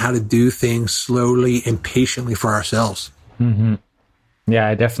learning how to do things slowly and patiently for ourselves. Mm-hmm. Yeah,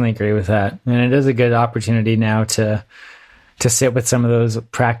 I definitely agree with that. And it is a good opportunity now to sit with some of those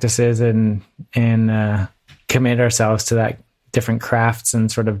practices and commit ourselves to that different crafts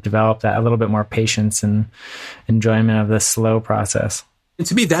and sort of develop that a little bit more patience and enjoyment of the slow process. And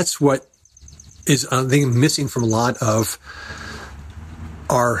to me, that's what is, I think, missing from a lot of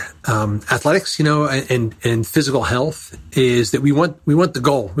our athletics, and physical health, is that we want the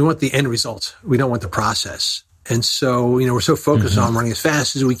goal. We want the end result. We don't want the process. And so, we're so focused on running as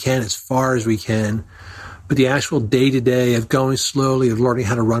fast as we can, as far as we can. But the actual day-to-day of going slowly, of learning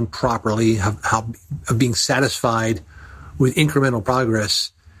how to run properly, of being satisfied with incremental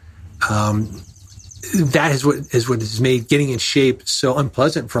progress, that is what has made getting in shape so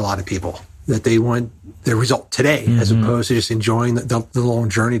unpleasant for a lot of people, that they want the result today as opposed to just enjoying the long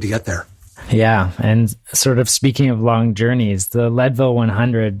journey to get there. Yeah. And sort of speaking of long journeys, the Leadville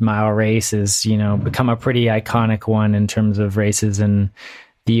 100-mile race has, become a pretty iconic one in terms of races in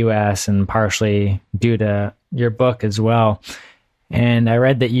the U.S. and partially due to your book as well. And I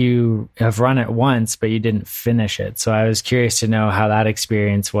read that you have run it once, but you didn't finish it. So I was curious to know how that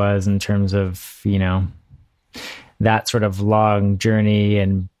experience was in terms of, that sort of long journey.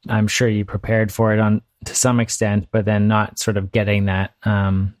 And I'm sure you prepared for it to some extent, but then not sort of getting that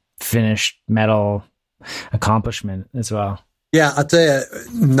finished medal accomplishment as well. Yeah, I'll tell you,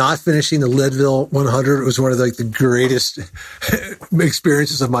 not finishing the Leadville 100 was one of the greatest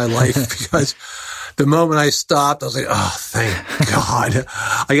experiences of my life, because the moment I stopped, I was like, oh, thank God.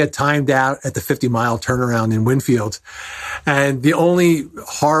 I got timed out at the 50-mile turnaround in Winfield. And the only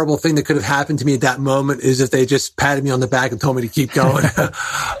horrible thing that could have happened to me at that moment is if they just patted me on the back and told me to keep going.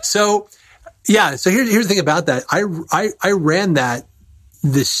 So here's the thing about that. I ran that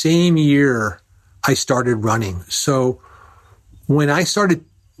the same year I started running. So when I got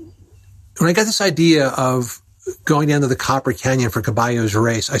this idea of going down to the Copper Canyon for Caballo's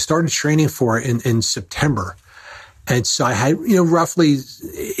race, I started training for it in September. And so I had, roughly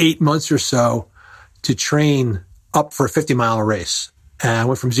 8 months or so to train up for a 50-mile race. And I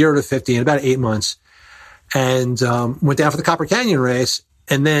went from 0 to 50 in about 8 months, and went down for the Copper Canyon race.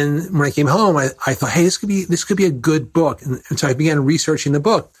 And then when I came home, I thought, hey, this could be a good book. And so I began researching the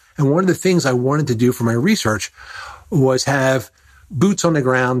book. And one of the things I wanted to do for my research was have boots on the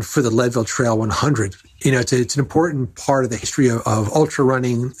ground for the Leadville Trail 100. It's an important part of the history of ultra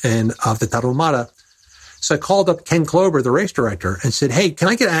running and of the Tarahumara. So I called up Ken Klober, the race director, and said, hey, can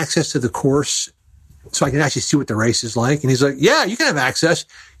I get access to the course so I can actually see what the race is like? And he's like, yeah, you can have access.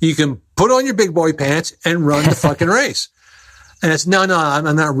 You can put on your big boy pants and run the fucking race. And I said, no,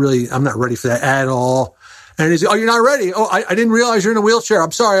 I'm not ready for that at all. And he's like, oh, you're not ready? Oh, I didn't realize you're in a wheelchair.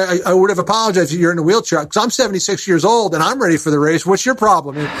 I'm sorry. I would have apologized if you're in a wheelchair, because I'm 76 years old and I'm ready for the race. What's your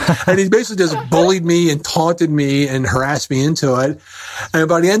problem? And he basically just bullied me and taunted me and harassed me into it. And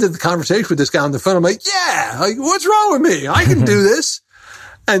by the end of the conversation with this guy on the phone, I'm like, what's wrong with me? I can do this.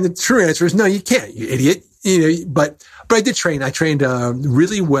 And the true answer is no, you can't, you idiot. But I did train. I trained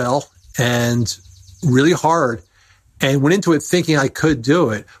really well and really hard, and went into it thinking I could do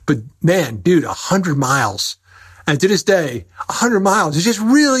it. But man, dude, 100 miles. And to this day, 100 miles is just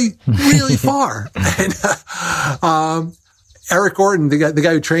really, really far. And Eric Gordon, the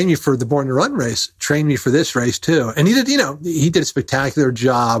guy who trained me for the Born to Run race, trained me for this race too. And he did a spectacular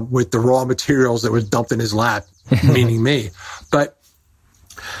job with the raw materials that was dumped in his lap, meaning me. But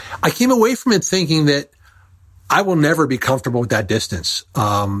I came away from it thinking that I will never be comfortable with that distance.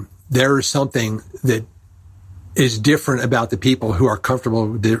 There is something that is different about the people who are comfortable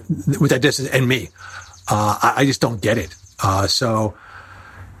with that distance and me. I just don't get it. So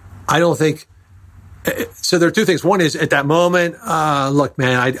I don't think, so there are two things. One is at that moment, look,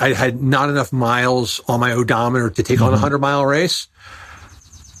 man, I had not enough miles on my odometer to take on a 100-mile race.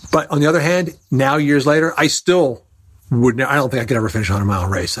 But on the other hand, now years later, I still wouldn't, I don't think I could ever finish a 100-mile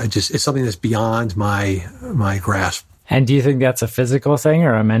race. It's something that's beyond my grasp. And do you think that's a physical thing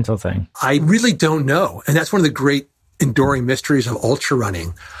or a mental thing? I really don't know. And that's one of the great enduring mysteries of ultra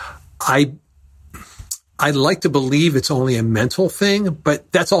running. I'd like to believe it's only a mental thing,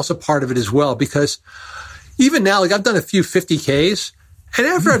 but that's also part of it as well, because even now, I've done a few 50Ks, and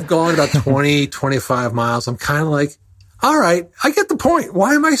after I've gone about 20, 25 miles, I'm kind of like, all right, I get the point.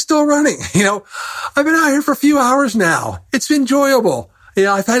 Why am I still running? I've been out here for a few hours now. It's enjoyable.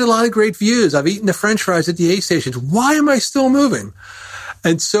 I've had a lot of great views. I've eaten the French fries at the aid stations. Why am I still moving?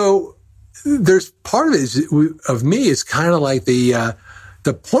 And so there's part of it of me is kind of like the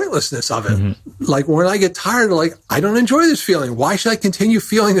pointlessness of it. Mm-hmm. Like when I get tired, I don't enjoy this feeling. Why should I continue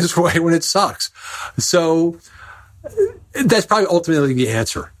feeling this way when it sucks? So that's probably ultimately the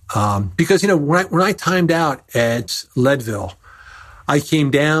answer. Because, when I timed out at Leadville, I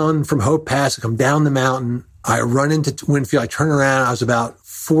came down from Hope Pass, I come down the mountain, I run into Winfield, I turn around, I was about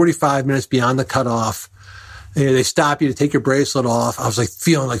 45 minutes beyond the cutoff. They stop you to take your bracelet off. I was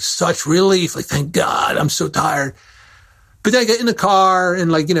feeling such relief, thank God, I'm so tired. But then I get in the car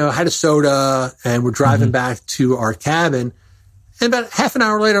and had a soda, and we're driving back to our cabin. And about half an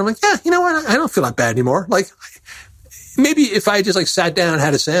hour later, I'm like, yeah, you know what? I don't feel that bad anymore. Maybe if I just sat down and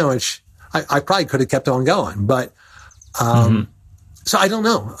had a sandwich, I probably could have kept on going. But, so I don't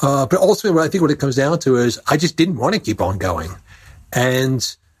know. But ultimately, what it comes down to is I just didn't want to keep on going. And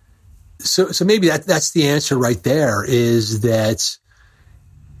so maybe that's the answer right there, is that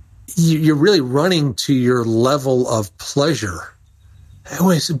you're really running to your level of pleasure.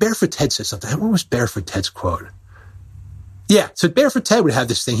 Barefoot Ted said something. What was Barefoot Ted's quote? Yeah, so Barefoot Ted would have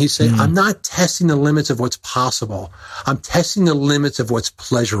this thing. He'd say, I'm not testing the limits of what's possible. I'm testing the limits of what's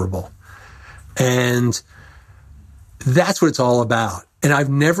pleasurable. And that's what it's all about. And I've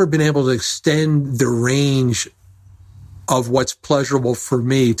never been able to extend the range of what's pleasurable for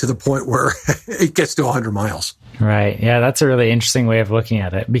me to the point where it gets to 100 miles. Right. Yeah, that's a really interesting way of looking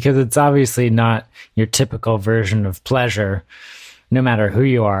at it, because it's obviously not your typical version of pleasure, no matter who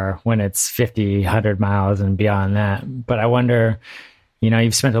you are, when it's 50, 100 miles and beyond that. But I wonder,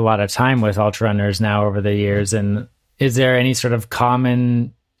 you've spent a lot of time with ultra runners now over the years, and is there any sort of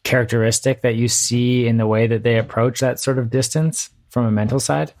common characteristic that you see in the way that they approach that sort of distance from a mental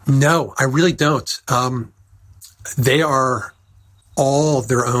side? No, I really don't. They are all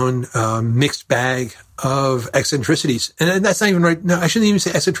their own mixed bag of eccentricities. And that's not even right. No, I shouldn't even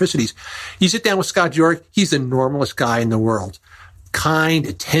say eccentricities. You sit down with Scott Jurek, he's the normalest guy in the world. Kind,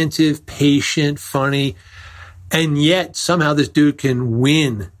 attentive, patient, funny. And yet somehow this dude can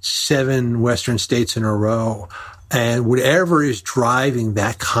win 7 Western states in a row. And whatever is driving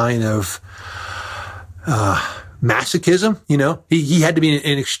that kind of masochism, he had to be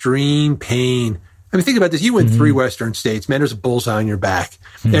in extreme pain. I mean, think about this. You win 3 Western states. Man, there's a bullseye on your back.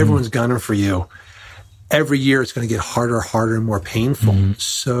 Everyone's gunning for you. Every year it's going to get harder, and more painful.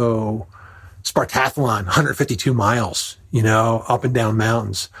 So Spartathlon, 152 miles, up and down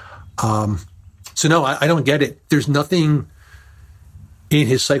mountains. So no, I don't get it. There's nothing in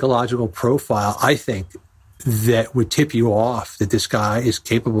his psychological profile, I think, that would tip you off that this guy is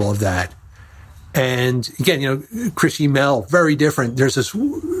capable of that. And again, Chrissy Mel, very different. There's this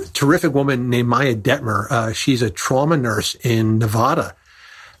terrific woman named Maya Detmer. She's a trauma nurse in Nevada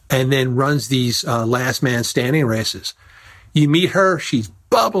and then runs these last man standing races. You meet her, she's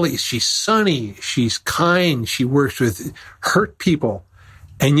bubbly, she's sunny, she's kind, she works with hurt people,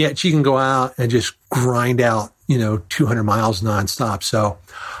 and yet she can go out and just grind out, 200 miles nonstop. So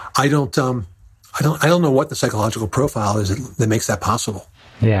I don't know what the psychological profile is that makes that possible.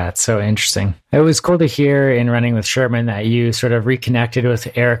 Yeah, it's so interesting. It was cool to hear in Running with Sherman that you sort of reconnected with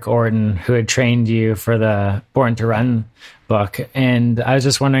Eric Orton, who had trained you for the Born to Run book. And I was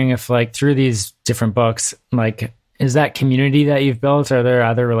just wondering if, through these different books, is that community that you've built? Are there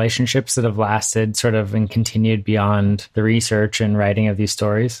other relationships that have lasted sort of and continued beyond the research and writing of these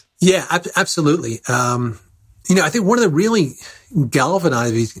stories? Yeah, absolutely. I think one of the really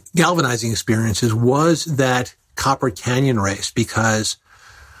galvanizing experiences was that Copper Canyon race, because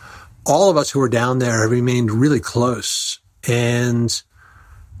all of us who were down there have remained really close. And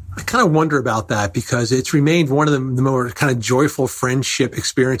I kind of wonder about that, because it's remained one of the more kind of joyful friendship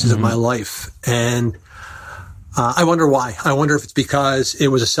experiences of my life. And I wonder why. I wonder if it's because it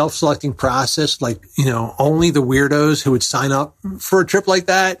was a self-selecting process, only the weirdos who would sign up for a trip like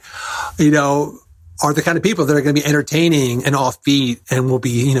that, are the kind of people that are going to be entertaining and offbeat and will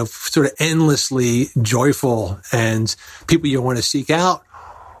be, sort of endlessly joyful and people you want to seek out,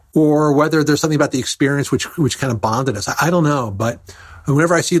 or whether there's something about the experience which kind of bonded us. I don't know, but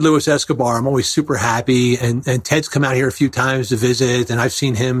whenever I see Luis Escobar, I'm always super happy. And Ted's come out here a few times to visit, and I've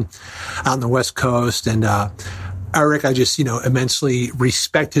seen him out on the West Coast. And Eric, I just, immensely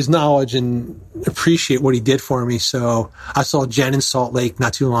respect his knowledge and appreciate what he did for me. So I saw Jen in Salt Lake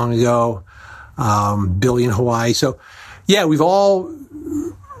not too long ago, Billy in Hawaii. So yeah, we've all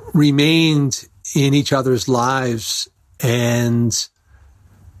remained in each other's lives, and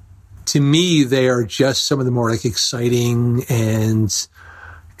to me, they are just some of the more exciting and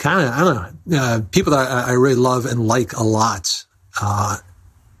kind of, I don't know, people that I really love and like a lot.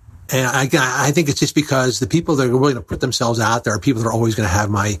 And I think it's just because the people that are willing to put themselves out there are people that are always going to have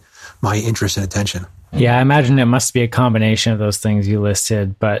my interest and attention. Yeah, I imagine it must be a combination of those things you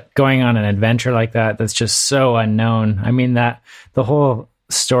listed, but going on an adventure like that's just so unknown. I mean, that the whole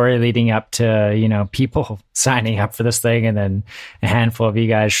story leading up to, people signing up for this thing and then a handful of you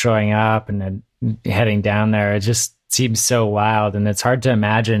guys showing up and then heading down there, it just seems so wild. And it's hard to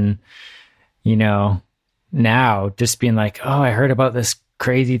imagine, now just being like, oh, I heard about this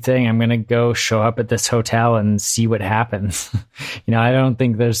crazy thing. I'm going to go show up at this hotel and see what happens. I don't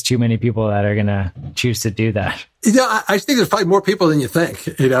think there's too many people that are going to choose to do that. I think there's probably more people than you think,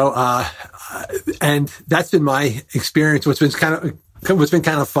 and that's been my experience. What's been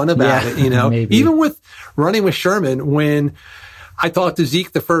kind of fun about it, maybe. Even with Running with Sherman, when I talked to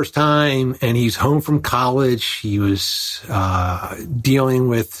Zeke the first time and he's home from college, he was dealing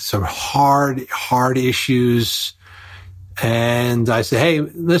with some hard issues. And I said, hey,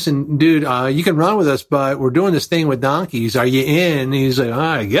 listen, dude, you can run with us, but we're doing this thing with donkeys. Are you in? And he's like,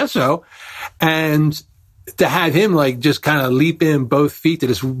 I guess so. And to have him just kind of leap in both feet to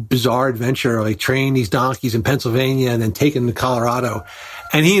this bizarre adventure, train these donkeys in Pennsylvania and then take them to Colorado.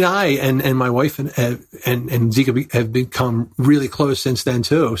 And he and I and my wife and Zeke have become really close since then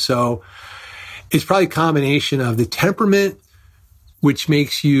too. So it's probably a combination of the temperament, which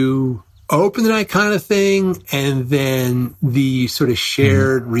makes you open the night kind of thing, and then the sort of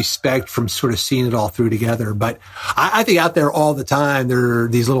shared respect from sort of seeing it all through together. But I think out there all the time, there are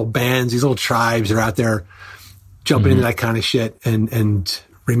these little bands, these little tribes that are out there jumping into that kind of shit and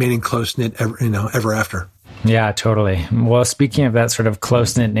remaining close-knit ever after. Yeah, totally. Well, speaking of that sort of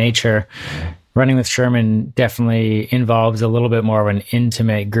close-knit nature, running with Sherman definitely involves a little bit more of an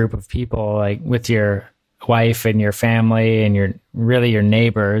intimate group of people, like with your wife and your family and your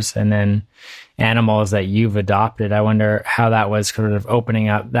neighbors, and then animals that you've adopted. I wonder how that was sort of opening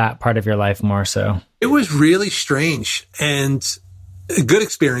up that part of your life more so. It was really strange and a good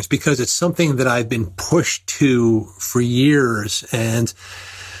experience because it's something that I've been pushed to for years and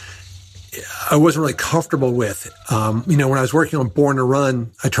I wasn't really comfortable with. When I was working on Born to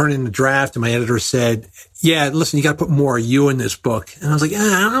Run, I turned in the draft and my editor said, yeah, listen, you got to put more you in this book. And I was like,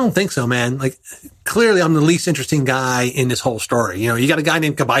 I don't think so, man. Like, clearly I'm the least interesting guy in this whole story. You got a guy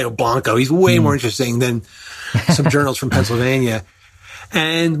named Caballo Blanco. He's way more interesting than some journals from Pennsylvania.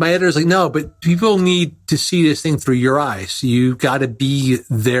 And my editor's like, no, but people need to see this thing through your eyes. You got to be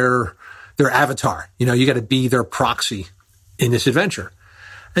their avatar. You got to be their proxy in this adventure.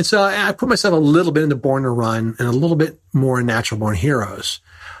 And so I put myself a little bit into Born to Run and a little bit more in Natural Born Heroes.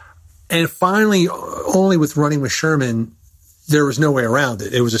 And finally, only with Running with Sherman, there was no way around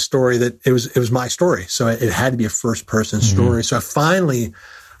it. It was a story that it was my story. So it had to be a first person story. So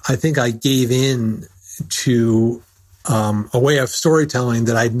I think I gave in to a way of storytelling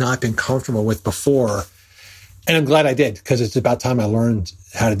that I'd not been comfortable with before. And I'm glad I did because it's about time I learned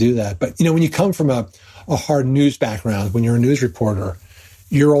how to do that. But, when you come from a hard news background, when you're a news reporter,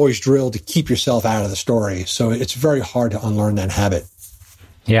 you're always drilled to keep yourself out of the story. So it's very hard to unlearn that habit.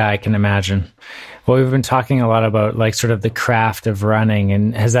 Yeah, I can imagine. Well, we've been talking a lot about like sort of the craft of running,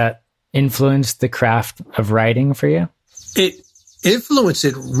 and has that influenced the craft of writing for you? It influenced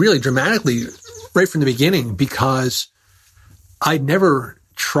it really dramatically right from the beginning because I'd never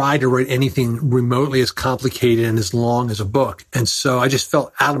tried to write anything remotely as complicated and as long as a book. And so I just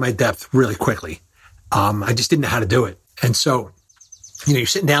felt out of my depth really quickly. I just didn't know how to do it. And so you're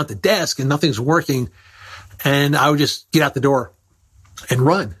sitting down at the desk and nothing's working. And I would just get out the door and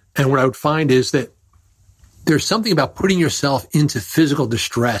run. And what I would find is that there's something about putting yourself into physical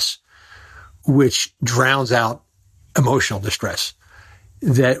distress, which drowns out emotional distress.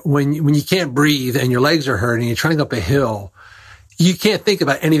 That when you can't breathe and your legs are hurting, you're trying to go up a hill, you can't think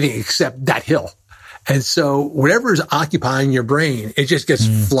about anything except that hill. And so whatever is occupying your brain, it just gets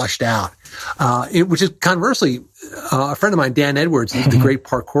flushed out. Which is conversely, a friend of mine, Dan Edwards, the great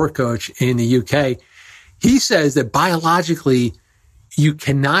parkour coach in the UK, he says that biologically, you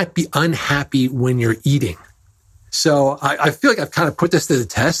cannot be unhappy when you're eating. So I feel like I've kind of put this to the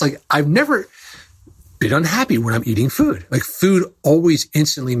test. Like I've never been unhappy when I'm eating food. Like food always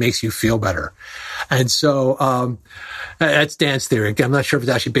instantly makes you feel better. And so that's Dan's theory. I'm not sure if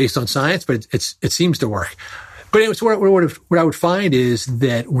it's actually based on science, but it seems to work. But anyway, so what I would find is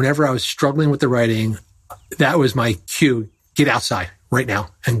that whenever I was struggling with the writing, that was my cue, get outside right now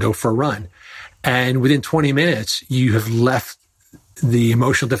and go for a run. And within 20 minutes, you have left the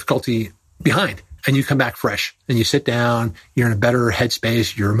emotional difficulty behind and you come back fresh and you sit down, you're in a better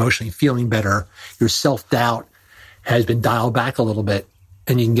headspace, you're emotionally feeling better, your self-doubt has been dialed back a little bit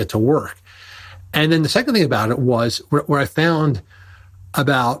and you can get to work. And then the second thing about it was where I found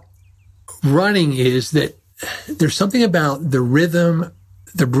about running is that there's something about the rhythm,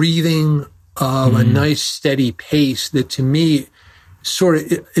 the breathing of a nice steady pace that to me sort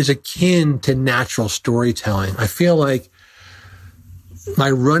of is akin to natural storytelling. I feel like my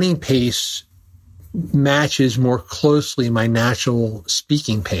running pace matches more closely my natural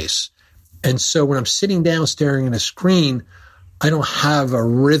speaking pace. And so when I'm sitting down staring at a screen, I don't have a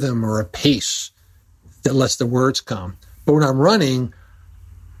rhythm or a pace that lets the words come. But when I'm running,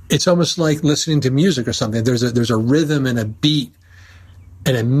 it's almost like listening to music or something. There's a rhythm and a beat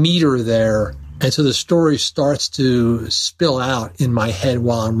and a meter there. And so the story starts to spill out in my head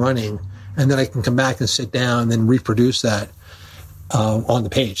while I'm running. And then I can come back and sit down and then reproduce that on the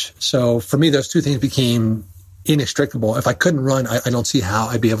page. So for me, those two things became inextricable. If I couldn't run, I don't see how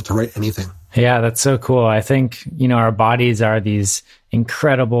I'd be able to write anything. Yeah, that's so cool. I think, our bodies are these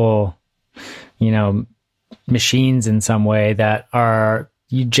incredible, machines in some way that are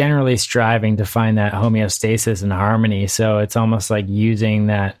you generally striving to find that homeostasis and harmony. So it's almost like using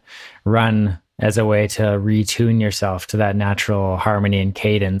that run as a way to retune yourself to that natural harmony and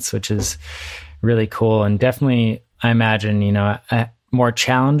cadence, which is really cool. And definitely, I imagine, more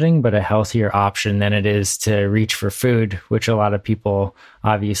challenging, but a healthier option than it is to reach for food, which a lot of people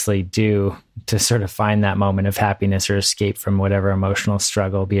obviously do to sort of find that moment of happiness or escape from whatever emotional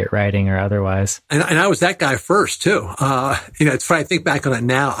struggle, be it writing or otherwise. And I was that guy first too. It's funny. I think back on it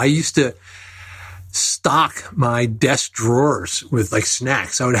now. I used to stock my desk drawers with like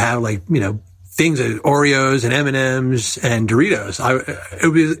snacks. I would have like, things like Oreos and M&Ms and Doritos. It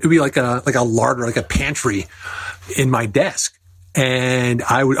would be like a larder, like a pantry in my desk. And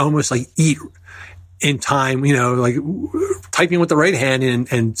I would almost like eat in time, like typing with the right hand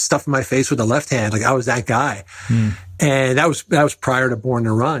and stuffing my face with the left hand. Like I was that guy. And that was prior to Born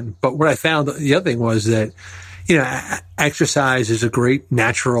to Run. But what I found, the other thing was that, exercise is a great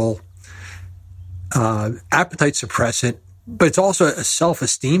natural, appetite suppressant, but it's also a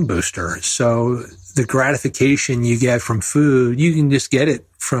self-esteem booster. So the gratification you get from food, you can just get it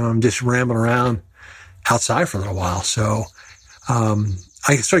from just rambling around outside for a little while. So,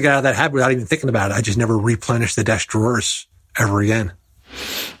 I sort of got out of that habit without even thinking about it. I just never replenished the desk drawers ever again.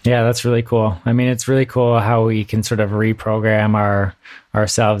 Yeah, that's really cool. I mean, it's really cool how we can sort of reprogram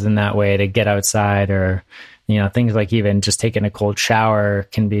ourselves in that way to get outside, or, things like even just taking a cold shower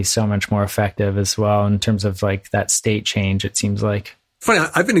can be so much more effective as well in terms of like that state change, it seems like. Funny,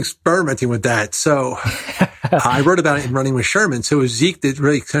 I've been experimenting with that. So I wrote about it in Running with Sherman. So it was Zeke that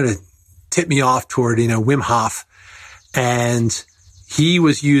really kind of tipped me off toward, Wim Hof. And he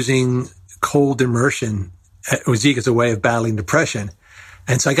was using cold immersion with Zeke as a way of battling depression.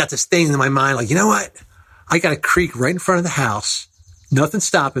 And so I got this thing in my mind, like, you know what? I got a creek right in front of the house. Nothing's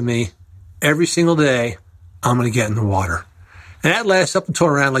stopping me. Every single day, I'm going to get in the water. And that lasts up until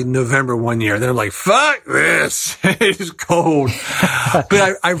around like November one year. Then I'm like, fuck this. It's cold.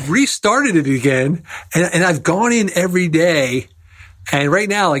 But I restarted it again. And I've gone in every day. And right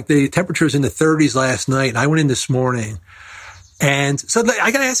now, like the temperature was in the 30s last night. And I went in this morning. And so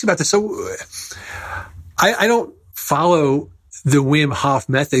I got to ask you about this. So I don't follow the Wim Hof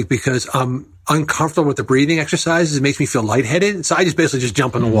method because I'm uncomfortable with the breathing exercises. It makes me feel lightheaded. So I just basically just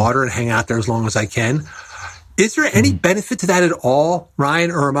jump in the water and hang out there as long as I can. Is there any benefit to that at all,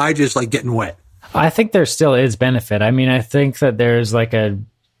 Ryan, or am I just like getting wet? I think there still is benefit. I mean, I think that there's like for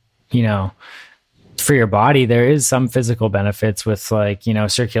your body, there is some physical benefits with like,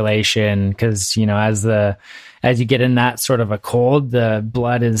 circulation, because, as you get in that sort of a cold, the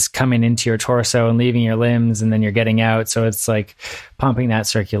blood is coming into your torso and leaving your limbs, and then you're getting out. So it's like pumping that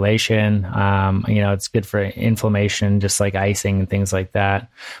circulation. It's good for inflammation, just like icing and things like that.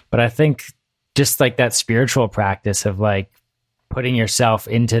 But I think just like that spiritual practice of like putting yourself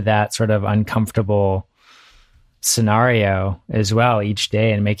into that sort of uncomfortable scenario as well each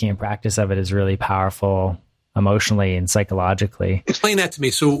day and making a practice of it is really powerful emotionally and psychologically. Explain that to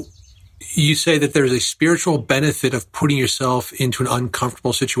me. So you say that there's a spiritual benefit of putting yourself into an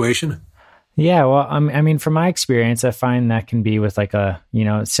uncomfortable situation? Yeah, well, I mean, from my experience, I find that can be with like a,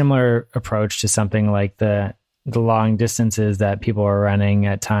 similar approach to something like the long distances that people are running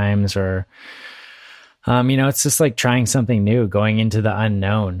at times, or, it's just like trying something new. Going into the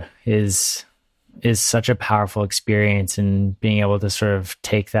unknown is such a powerful experience, and being able to sort of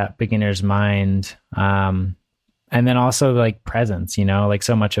take that beginner's mind, and then also like presence, like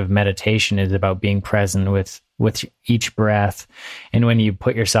so much of meditation is about being present with each breath. And when you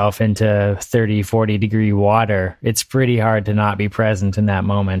put yourself into 30, 40 degree water, it's pretty hard to not be present in that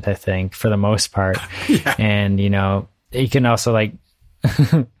moment, I think, for the most part. Yeah. And, you can also like,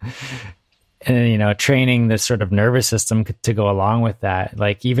 and, training this sort of nervous system to go along with that.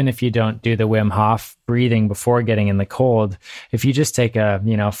 Like, even if you don't do the Wim Hof breathing before getting in the cold, if you just take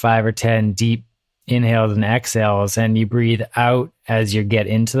a, 5 or 10 deep inhales and exhales, and you breathe out as you get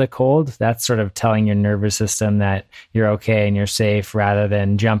into the cold, that's sort of telling your nervous system that you're okay and you're safe, rather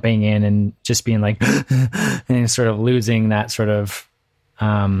than jumping in and just being like, and sort of losing that sort of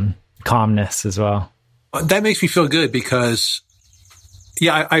calmness as well. That makes me feel good because,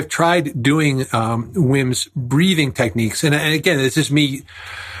 yeah, I've tried doing Wim's breathing techniques. And again, it's just me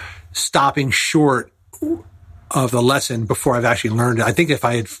stopping short of the lesson before I've actually learned it. I think if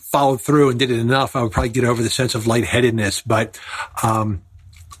I had followed through and did it enough, I would probably get over the sense of lightheadedness. But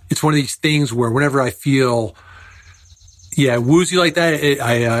it's one of these things where whenever I feel, woozy like that,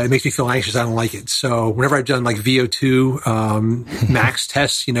 it makes me feel anxious. I don't like it. So whenever I've done like VO2 max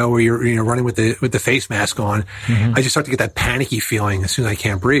tests, where you're running with the face mask on, I just start to get that panicky feeling as soon as I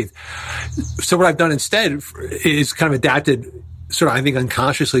can't breathe. So what I've done instead is kind of adapted, sort of, I think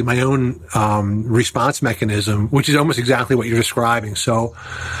unconsciously, my own response mechanism, which is almost exactly what you're describing. So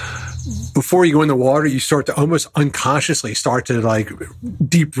before you go in the water, you start to almost unconsciously start to like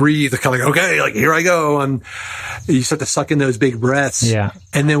deep breathe, kind of like, okay, like here I go. And you start to suck in those big breaths. Yeah.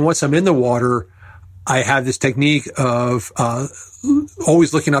 And then once I'm in the water, I have this technique of,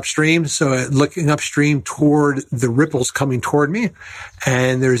 always looking upstream. So looking upstream toward the ripples coming toward me.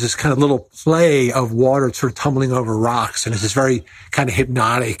 And there's this kind of little play of water sort of tumbling over rocks. And it's this very kind of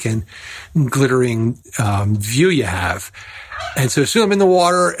hypnotic and glittering, view you have. And so as soon as I'm in the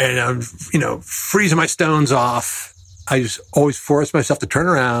water and I'm, freezing my stones off, I just always force myself to turn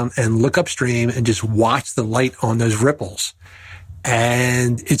around and look upstream and just watch the light on those ripples.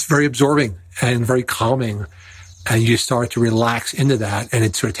 And it's very absorbing and very calming. And you just start to relax into that. And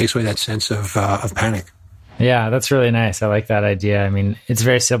it sort of takes away that sense of panic. Yeah, that's really nice. I like that idea. I mean, it's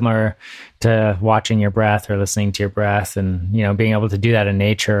very similar to watching your breath or listening to your breath and, being able to do that in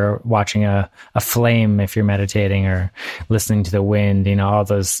nature, watching a flame if you're meditating or listening to the wind, all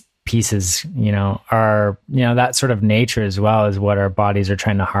those pieces, are, that sort of nature as well as what our bodies are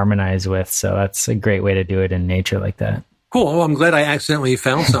trying to harmonize with. So that's a great way to do it in nature like that. Cool. Well, I'm glad I accidentally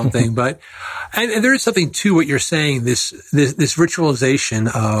found something, but, and there is something to what you're saying, this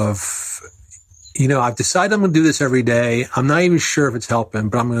ritualization of, I've decided I'm going to do this every day. I'm not even sure if it's helping,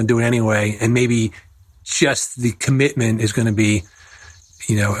 but I'm going to do it anyway. And maybe just the commitment is going to be,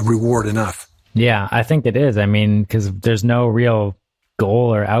 a reward enough. Yeah, I think it is. I mean, because there's no real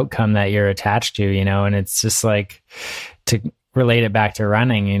goal or outcome that you're attached to, and it's just like to relate it back to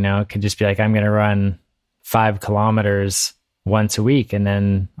running, it could just be like, I'm going to run 5 kilometers once a week. And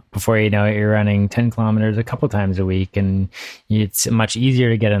then before you know it, you're running 10 kilometers a couple times a week. And it's much easier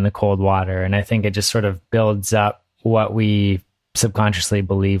to get in the cold water. And I think it just sort of builds up what we subconsciously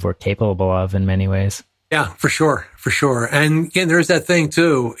believe we're capable of in many ways. Yeah, for sure. For sure. And again, there's that thing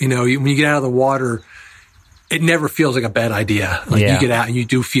too, when you get out of the water, it never feels like a bad idea. Like you get out and you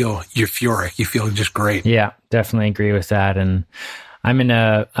do feel euphoric. You feel just great. Yeah, definitely agree with that. And I'm in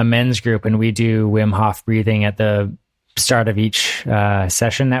a men's group and we do Wim Hof breathing at the start of each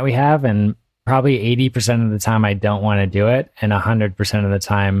session that we have. And probably 80% of the time I don't want to do it. And 100% of the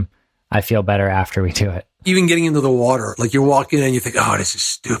time I feel better after we do it. Even getting into the water, like you're walking in and you think, oh, this is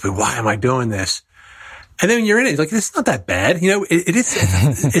stupid. Why am I doing this? And then when you're in it, it's like, it's not that bad. It is,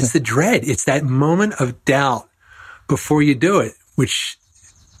 it's the dread. It's that moment of doubt before you do it, which,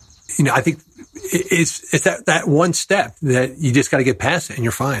 I think it's that one step that you just got to get past it and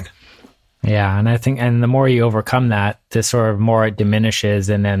you're fine. Yeah. And I think, and the more you overcome that, the sort of more it diminishes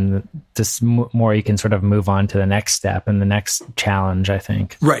and then just more you can sort of move on to the next step and the next challenge, I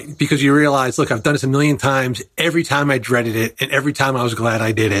think. Right. Because you realize, look, I've done this a million times. Every time I dreaded it and every time I was glad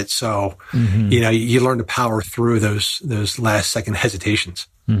I did it. So, you learn to power through those last second hesitations.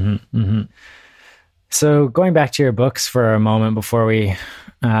 Mm-hmm. Mm-hmm. So going back to your books for a moment before we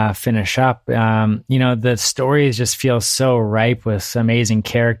finish up, the stories just feel so ripe with amazing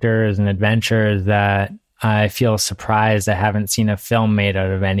characters and adventures that I feel surprised I haven't seen a film made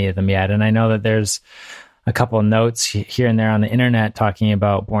out of any of them yet. And I know that there's a couple of notes here and there on the internet talking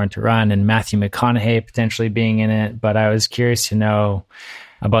about Born to Run and Matthew McConaughey potentially being in it. But I was curious to know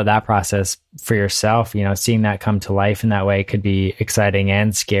about that process for yourself. Seeing that come to life in that way could be exciting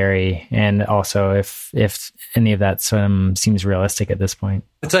and scary. And also if any of that seems realistic at this point.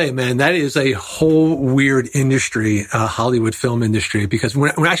 I tell you, man, that is a whole weird industry, Hollywood film industry, because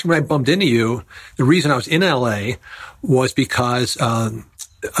when I bumped into you, the reason I was in LA was because,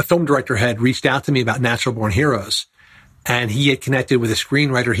 a film director had reached out to me about Natural Born Heroes, and he had connected with a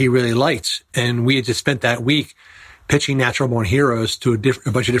screenwriter he really liked. And we had just spent that week pitching Natural Born Heroes to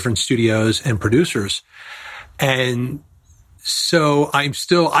a bunch of different studios and producers. And so I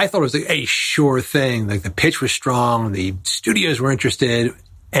thought it was like a sure thing. Like the pitch was strong, the studios were interested,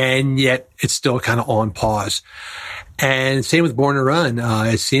 and yet it's still kind of on pause. And same with Born to Run.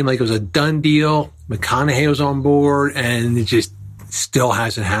 It seemed like it was a done deal. McConaughey was on board, and it just still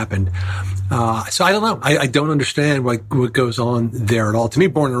hasn't happened. So I don't know. I don't understand what goes on there at all. To me,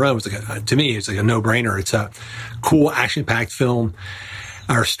 Born to Run was it's like a no-brainer. It's a cool action-packed film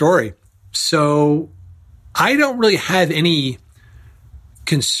or story. So I don't really have any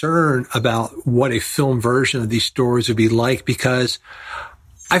concern about what a film version of these stories would be like, because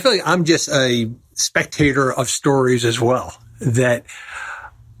I feel like I'm just a spectator of stories as well. That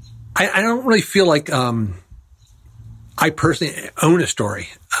I don't really feel like I personally own a story.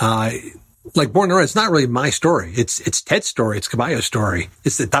 Like Born to Run, it's not really my story. It's Ted's story. It's Caballo's story.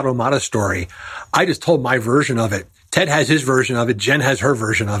 It's the Tarahumara story. I just told my version of it. Ted has his version of it. Jen has her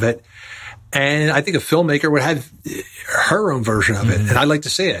version of it. And I think a filmmaker would have her own version of it. And I'd like to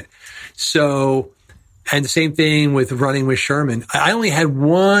see it. So And the same thing with Running with Sherman. I only had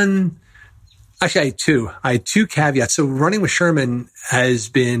one. Actually, I had two. I had two caveats. So Running with Sherman has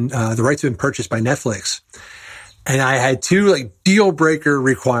been, the rights have been purchased by Netflix. And I had two like deal breaker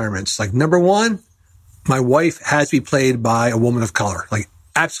requirements. Like number one, my wife has to be played by a woman of color. Like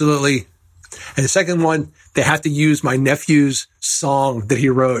absolutely. And the second one, they have to use my nephew's song that he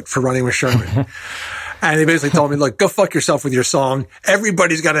wrote for Running with Sherman. And they basically told me, look, go fuck yourself with your song.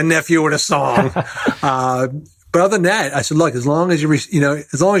 Everybody's got a nephew with a song. But other than that, I said, look, as long as you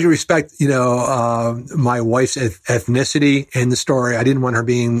respect, my wife's ethnicity in the story, I didn't want her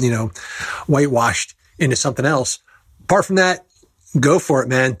being, whitewashed into something else. Apart from that, go for it,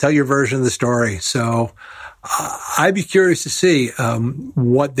 man. Tell your version of the story. So, I'd be curious to see,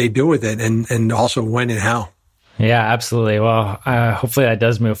 what they do with it and also when and how. Yeah, absolutely. Well, hopefully that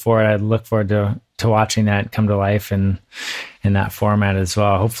does move forward. I look forward to watching that come to life in that format as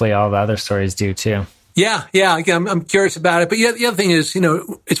well. Hopefully all the other stories do too. Yeah. Again, I'm curious about it. But yeah, the other thing is,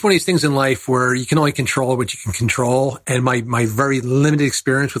 it's one of these things in life where you can only control what you can control. And my very limited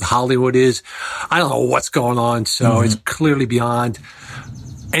experience with Hollywood is I don't know what's going on. So it's clearly beyond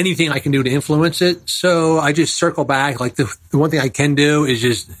anything I can do to influence it. So I just circle back. Like the one thing I can do is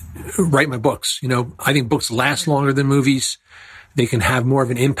just write my books. I think books last longer than movies. They can have more of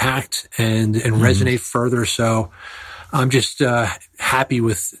an impact and resonate further. So I'm just happy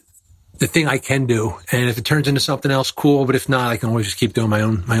with the thing I can do. And if it turns into something else, cool. But if not, I can always just keep doing my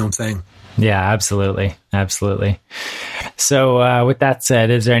own thing. Yeah, absolutely. Absolutely. So with that said,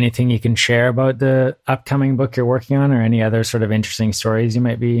 is there anything you can share about the upcoming book you're working on or any other sort of interesting stories you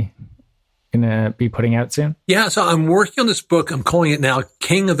might be going to be putting out soon? Yeah, so I'm working on this book. I'm calling it now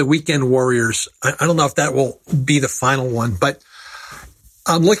King of the Weekend Warriors. I don't know if that will be the final one, but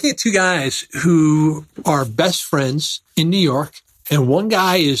I'm looking at two guys who are best friends in New York. And one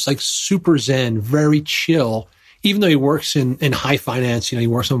guy is like super zen, very chill, even though he works in high finance, he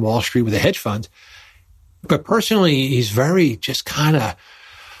works on Wall Street with a hedge fund. But personally, he's very just kind of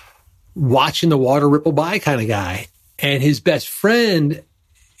watching the water ripple by kind of guy. And his best friend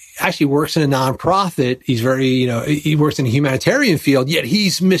actually works in a nonprofit. He's very, he works in the humanitarian field, yet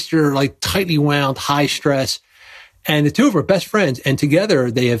he's Mr. like tightly wound, high stress. And the two of them are best friends. And together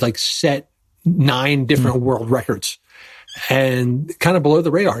they have like set 9 different world records. And kind of below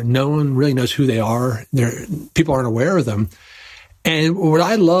the radar. No one really knows who they are. People aren't aware of them. And what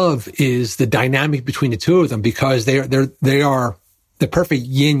I love is the dynamic between the two of them because they are the perfect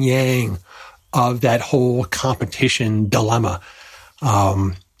yin yang of that whole competition dilemma.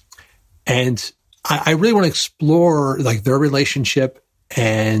 And I really want to explore like their relationship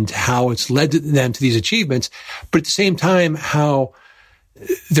and how it's led them to these achievements, but at the same time, how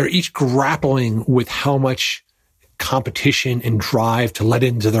they're each grappling with how much competition and drive to let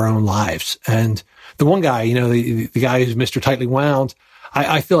into their own lives. And the one guy, the guy who's Mr. Tightly Wound,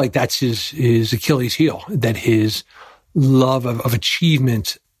 I feel like that's his Achilles heel, that his love of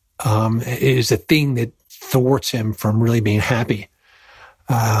achievement is the thing that thwarts him from really being happy.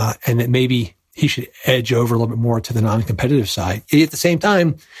 And that maybe he should edge over a little bit more to the non-competitive side. At the same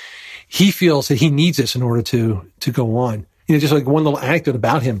time, he feels that he needs this in order to go on. Just like one little anecdote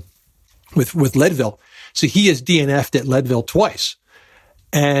about him with Leadville. So he has DNF'd at Leadville twice.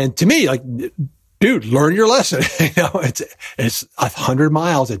 And to me, like, dude, learn your lesson. It's 100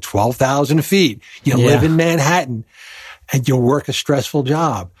 miles at 12,000 feet. You live in Manhattan and you work a stressful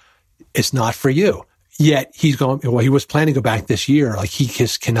job. It's not for you. Yet he was planning to go back this year. Like he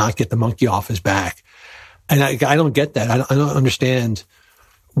just cannot get the monkey off his back. And I don't get that. I don't understand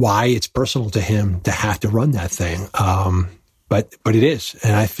why it's personal to him to have to run that thing. But it is.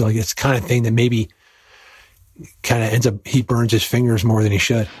 And I feel like it's the kind of thing that maybe kind of ends up, he burns his fingers more than he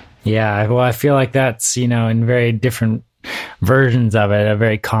should. Yeah. Well, I feel like that's, in very different versions of it, a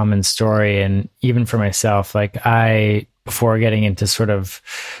very common story. And even for myself, like before getting into this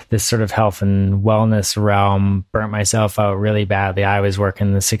sort of health and wellness realm, burnt myself out really badly. I was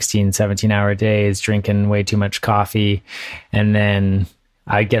working the 16, 17-hour days, drinking way too much coffee. And then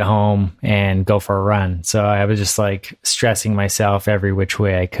I'd get home and go for a run. So I was just like stressing myself every which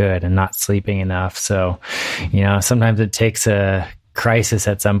way I could and not sleeping enough. So, sometimes it takes a crisis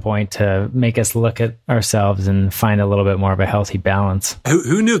at some point to make us look at ourselves and find a little bit more of a healthy balance.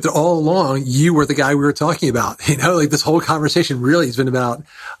 Who knew that all along you were the guy we were talking about? Like this whole conversation really has been about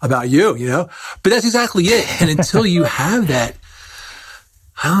you, but that's exactly it. And until you have that,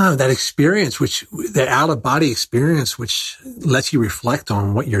 I don't know, that experience, that out of body experience, which lets you reflect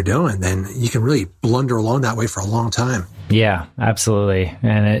on what you're doing, then you can really blunder along that way for a long time. Yeah, absolutely.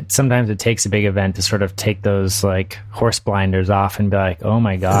 And sometimes it takes a big event to sort of take those like horse blinders off and be like, oh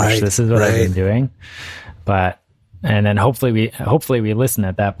my gosh, this is what I've been doing. And then hopefully we listen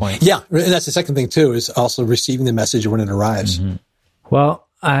at that point. Yeah. And that's the second thing too, is also receiving the message when it arrives. Mm-hmm. Well,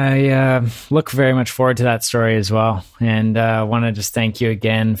 I look very much forward to that story as well. And want to just thank you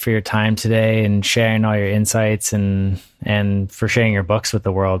again for your time today and sharing all your insights and for sharing your books with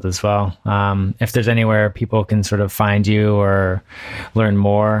the world as well. If there's anywhere people can sort of find you or learn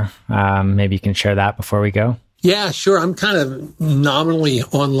more, maybe you can share that before we go. Yeah, sure. I'm kind of nominally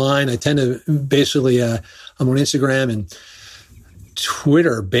online. I tend to basically, I'm on Instagram and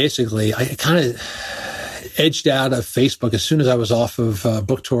Twitter, basically. I kind of edged out of Facebook as soon as I was off of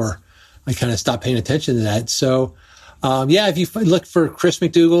book tour. I kind of stopped paying attention to that. So, if you look for Chris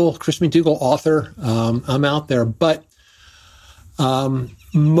McDougall author, I'm out there. But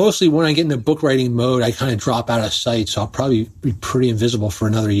mostly when I get into book writing mode, I kind of drop out of sight. So I'll probably be pretty invisible for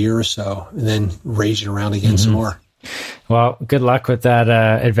another year or so and then raging around again some more. Well, good luck with that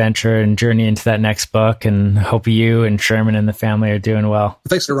adventure and journey into that next book, and hope you and Sherman and the family are doing well.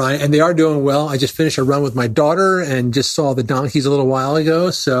 Thanks to Ryan. And they are doing well. I just finished a run with my daughter and just saw the donkeys a little while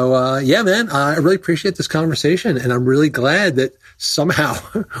ago. So, man, I really appreciate this conversation. And I'm really glad that somehow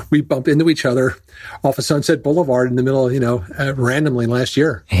we bumped into each other off of Sunset Boulevard in the middle, randomly last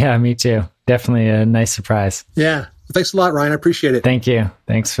year. Yeah, me too. Definitely a nice surprise. Yeah. Thanks a lot, Ryan. I appreciate it. Thank you.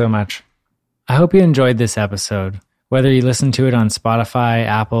 Thanks so much. I hope you enjoyed this episode. Whether you listen to it on Spotify,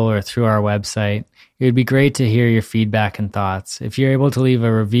 Apple, or through our website, it would be great to hear your feedback and thoughts. If you're able to leave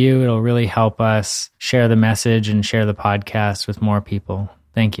a review, it'll really help us share the message and share the podcast with more people.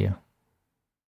 Thank you.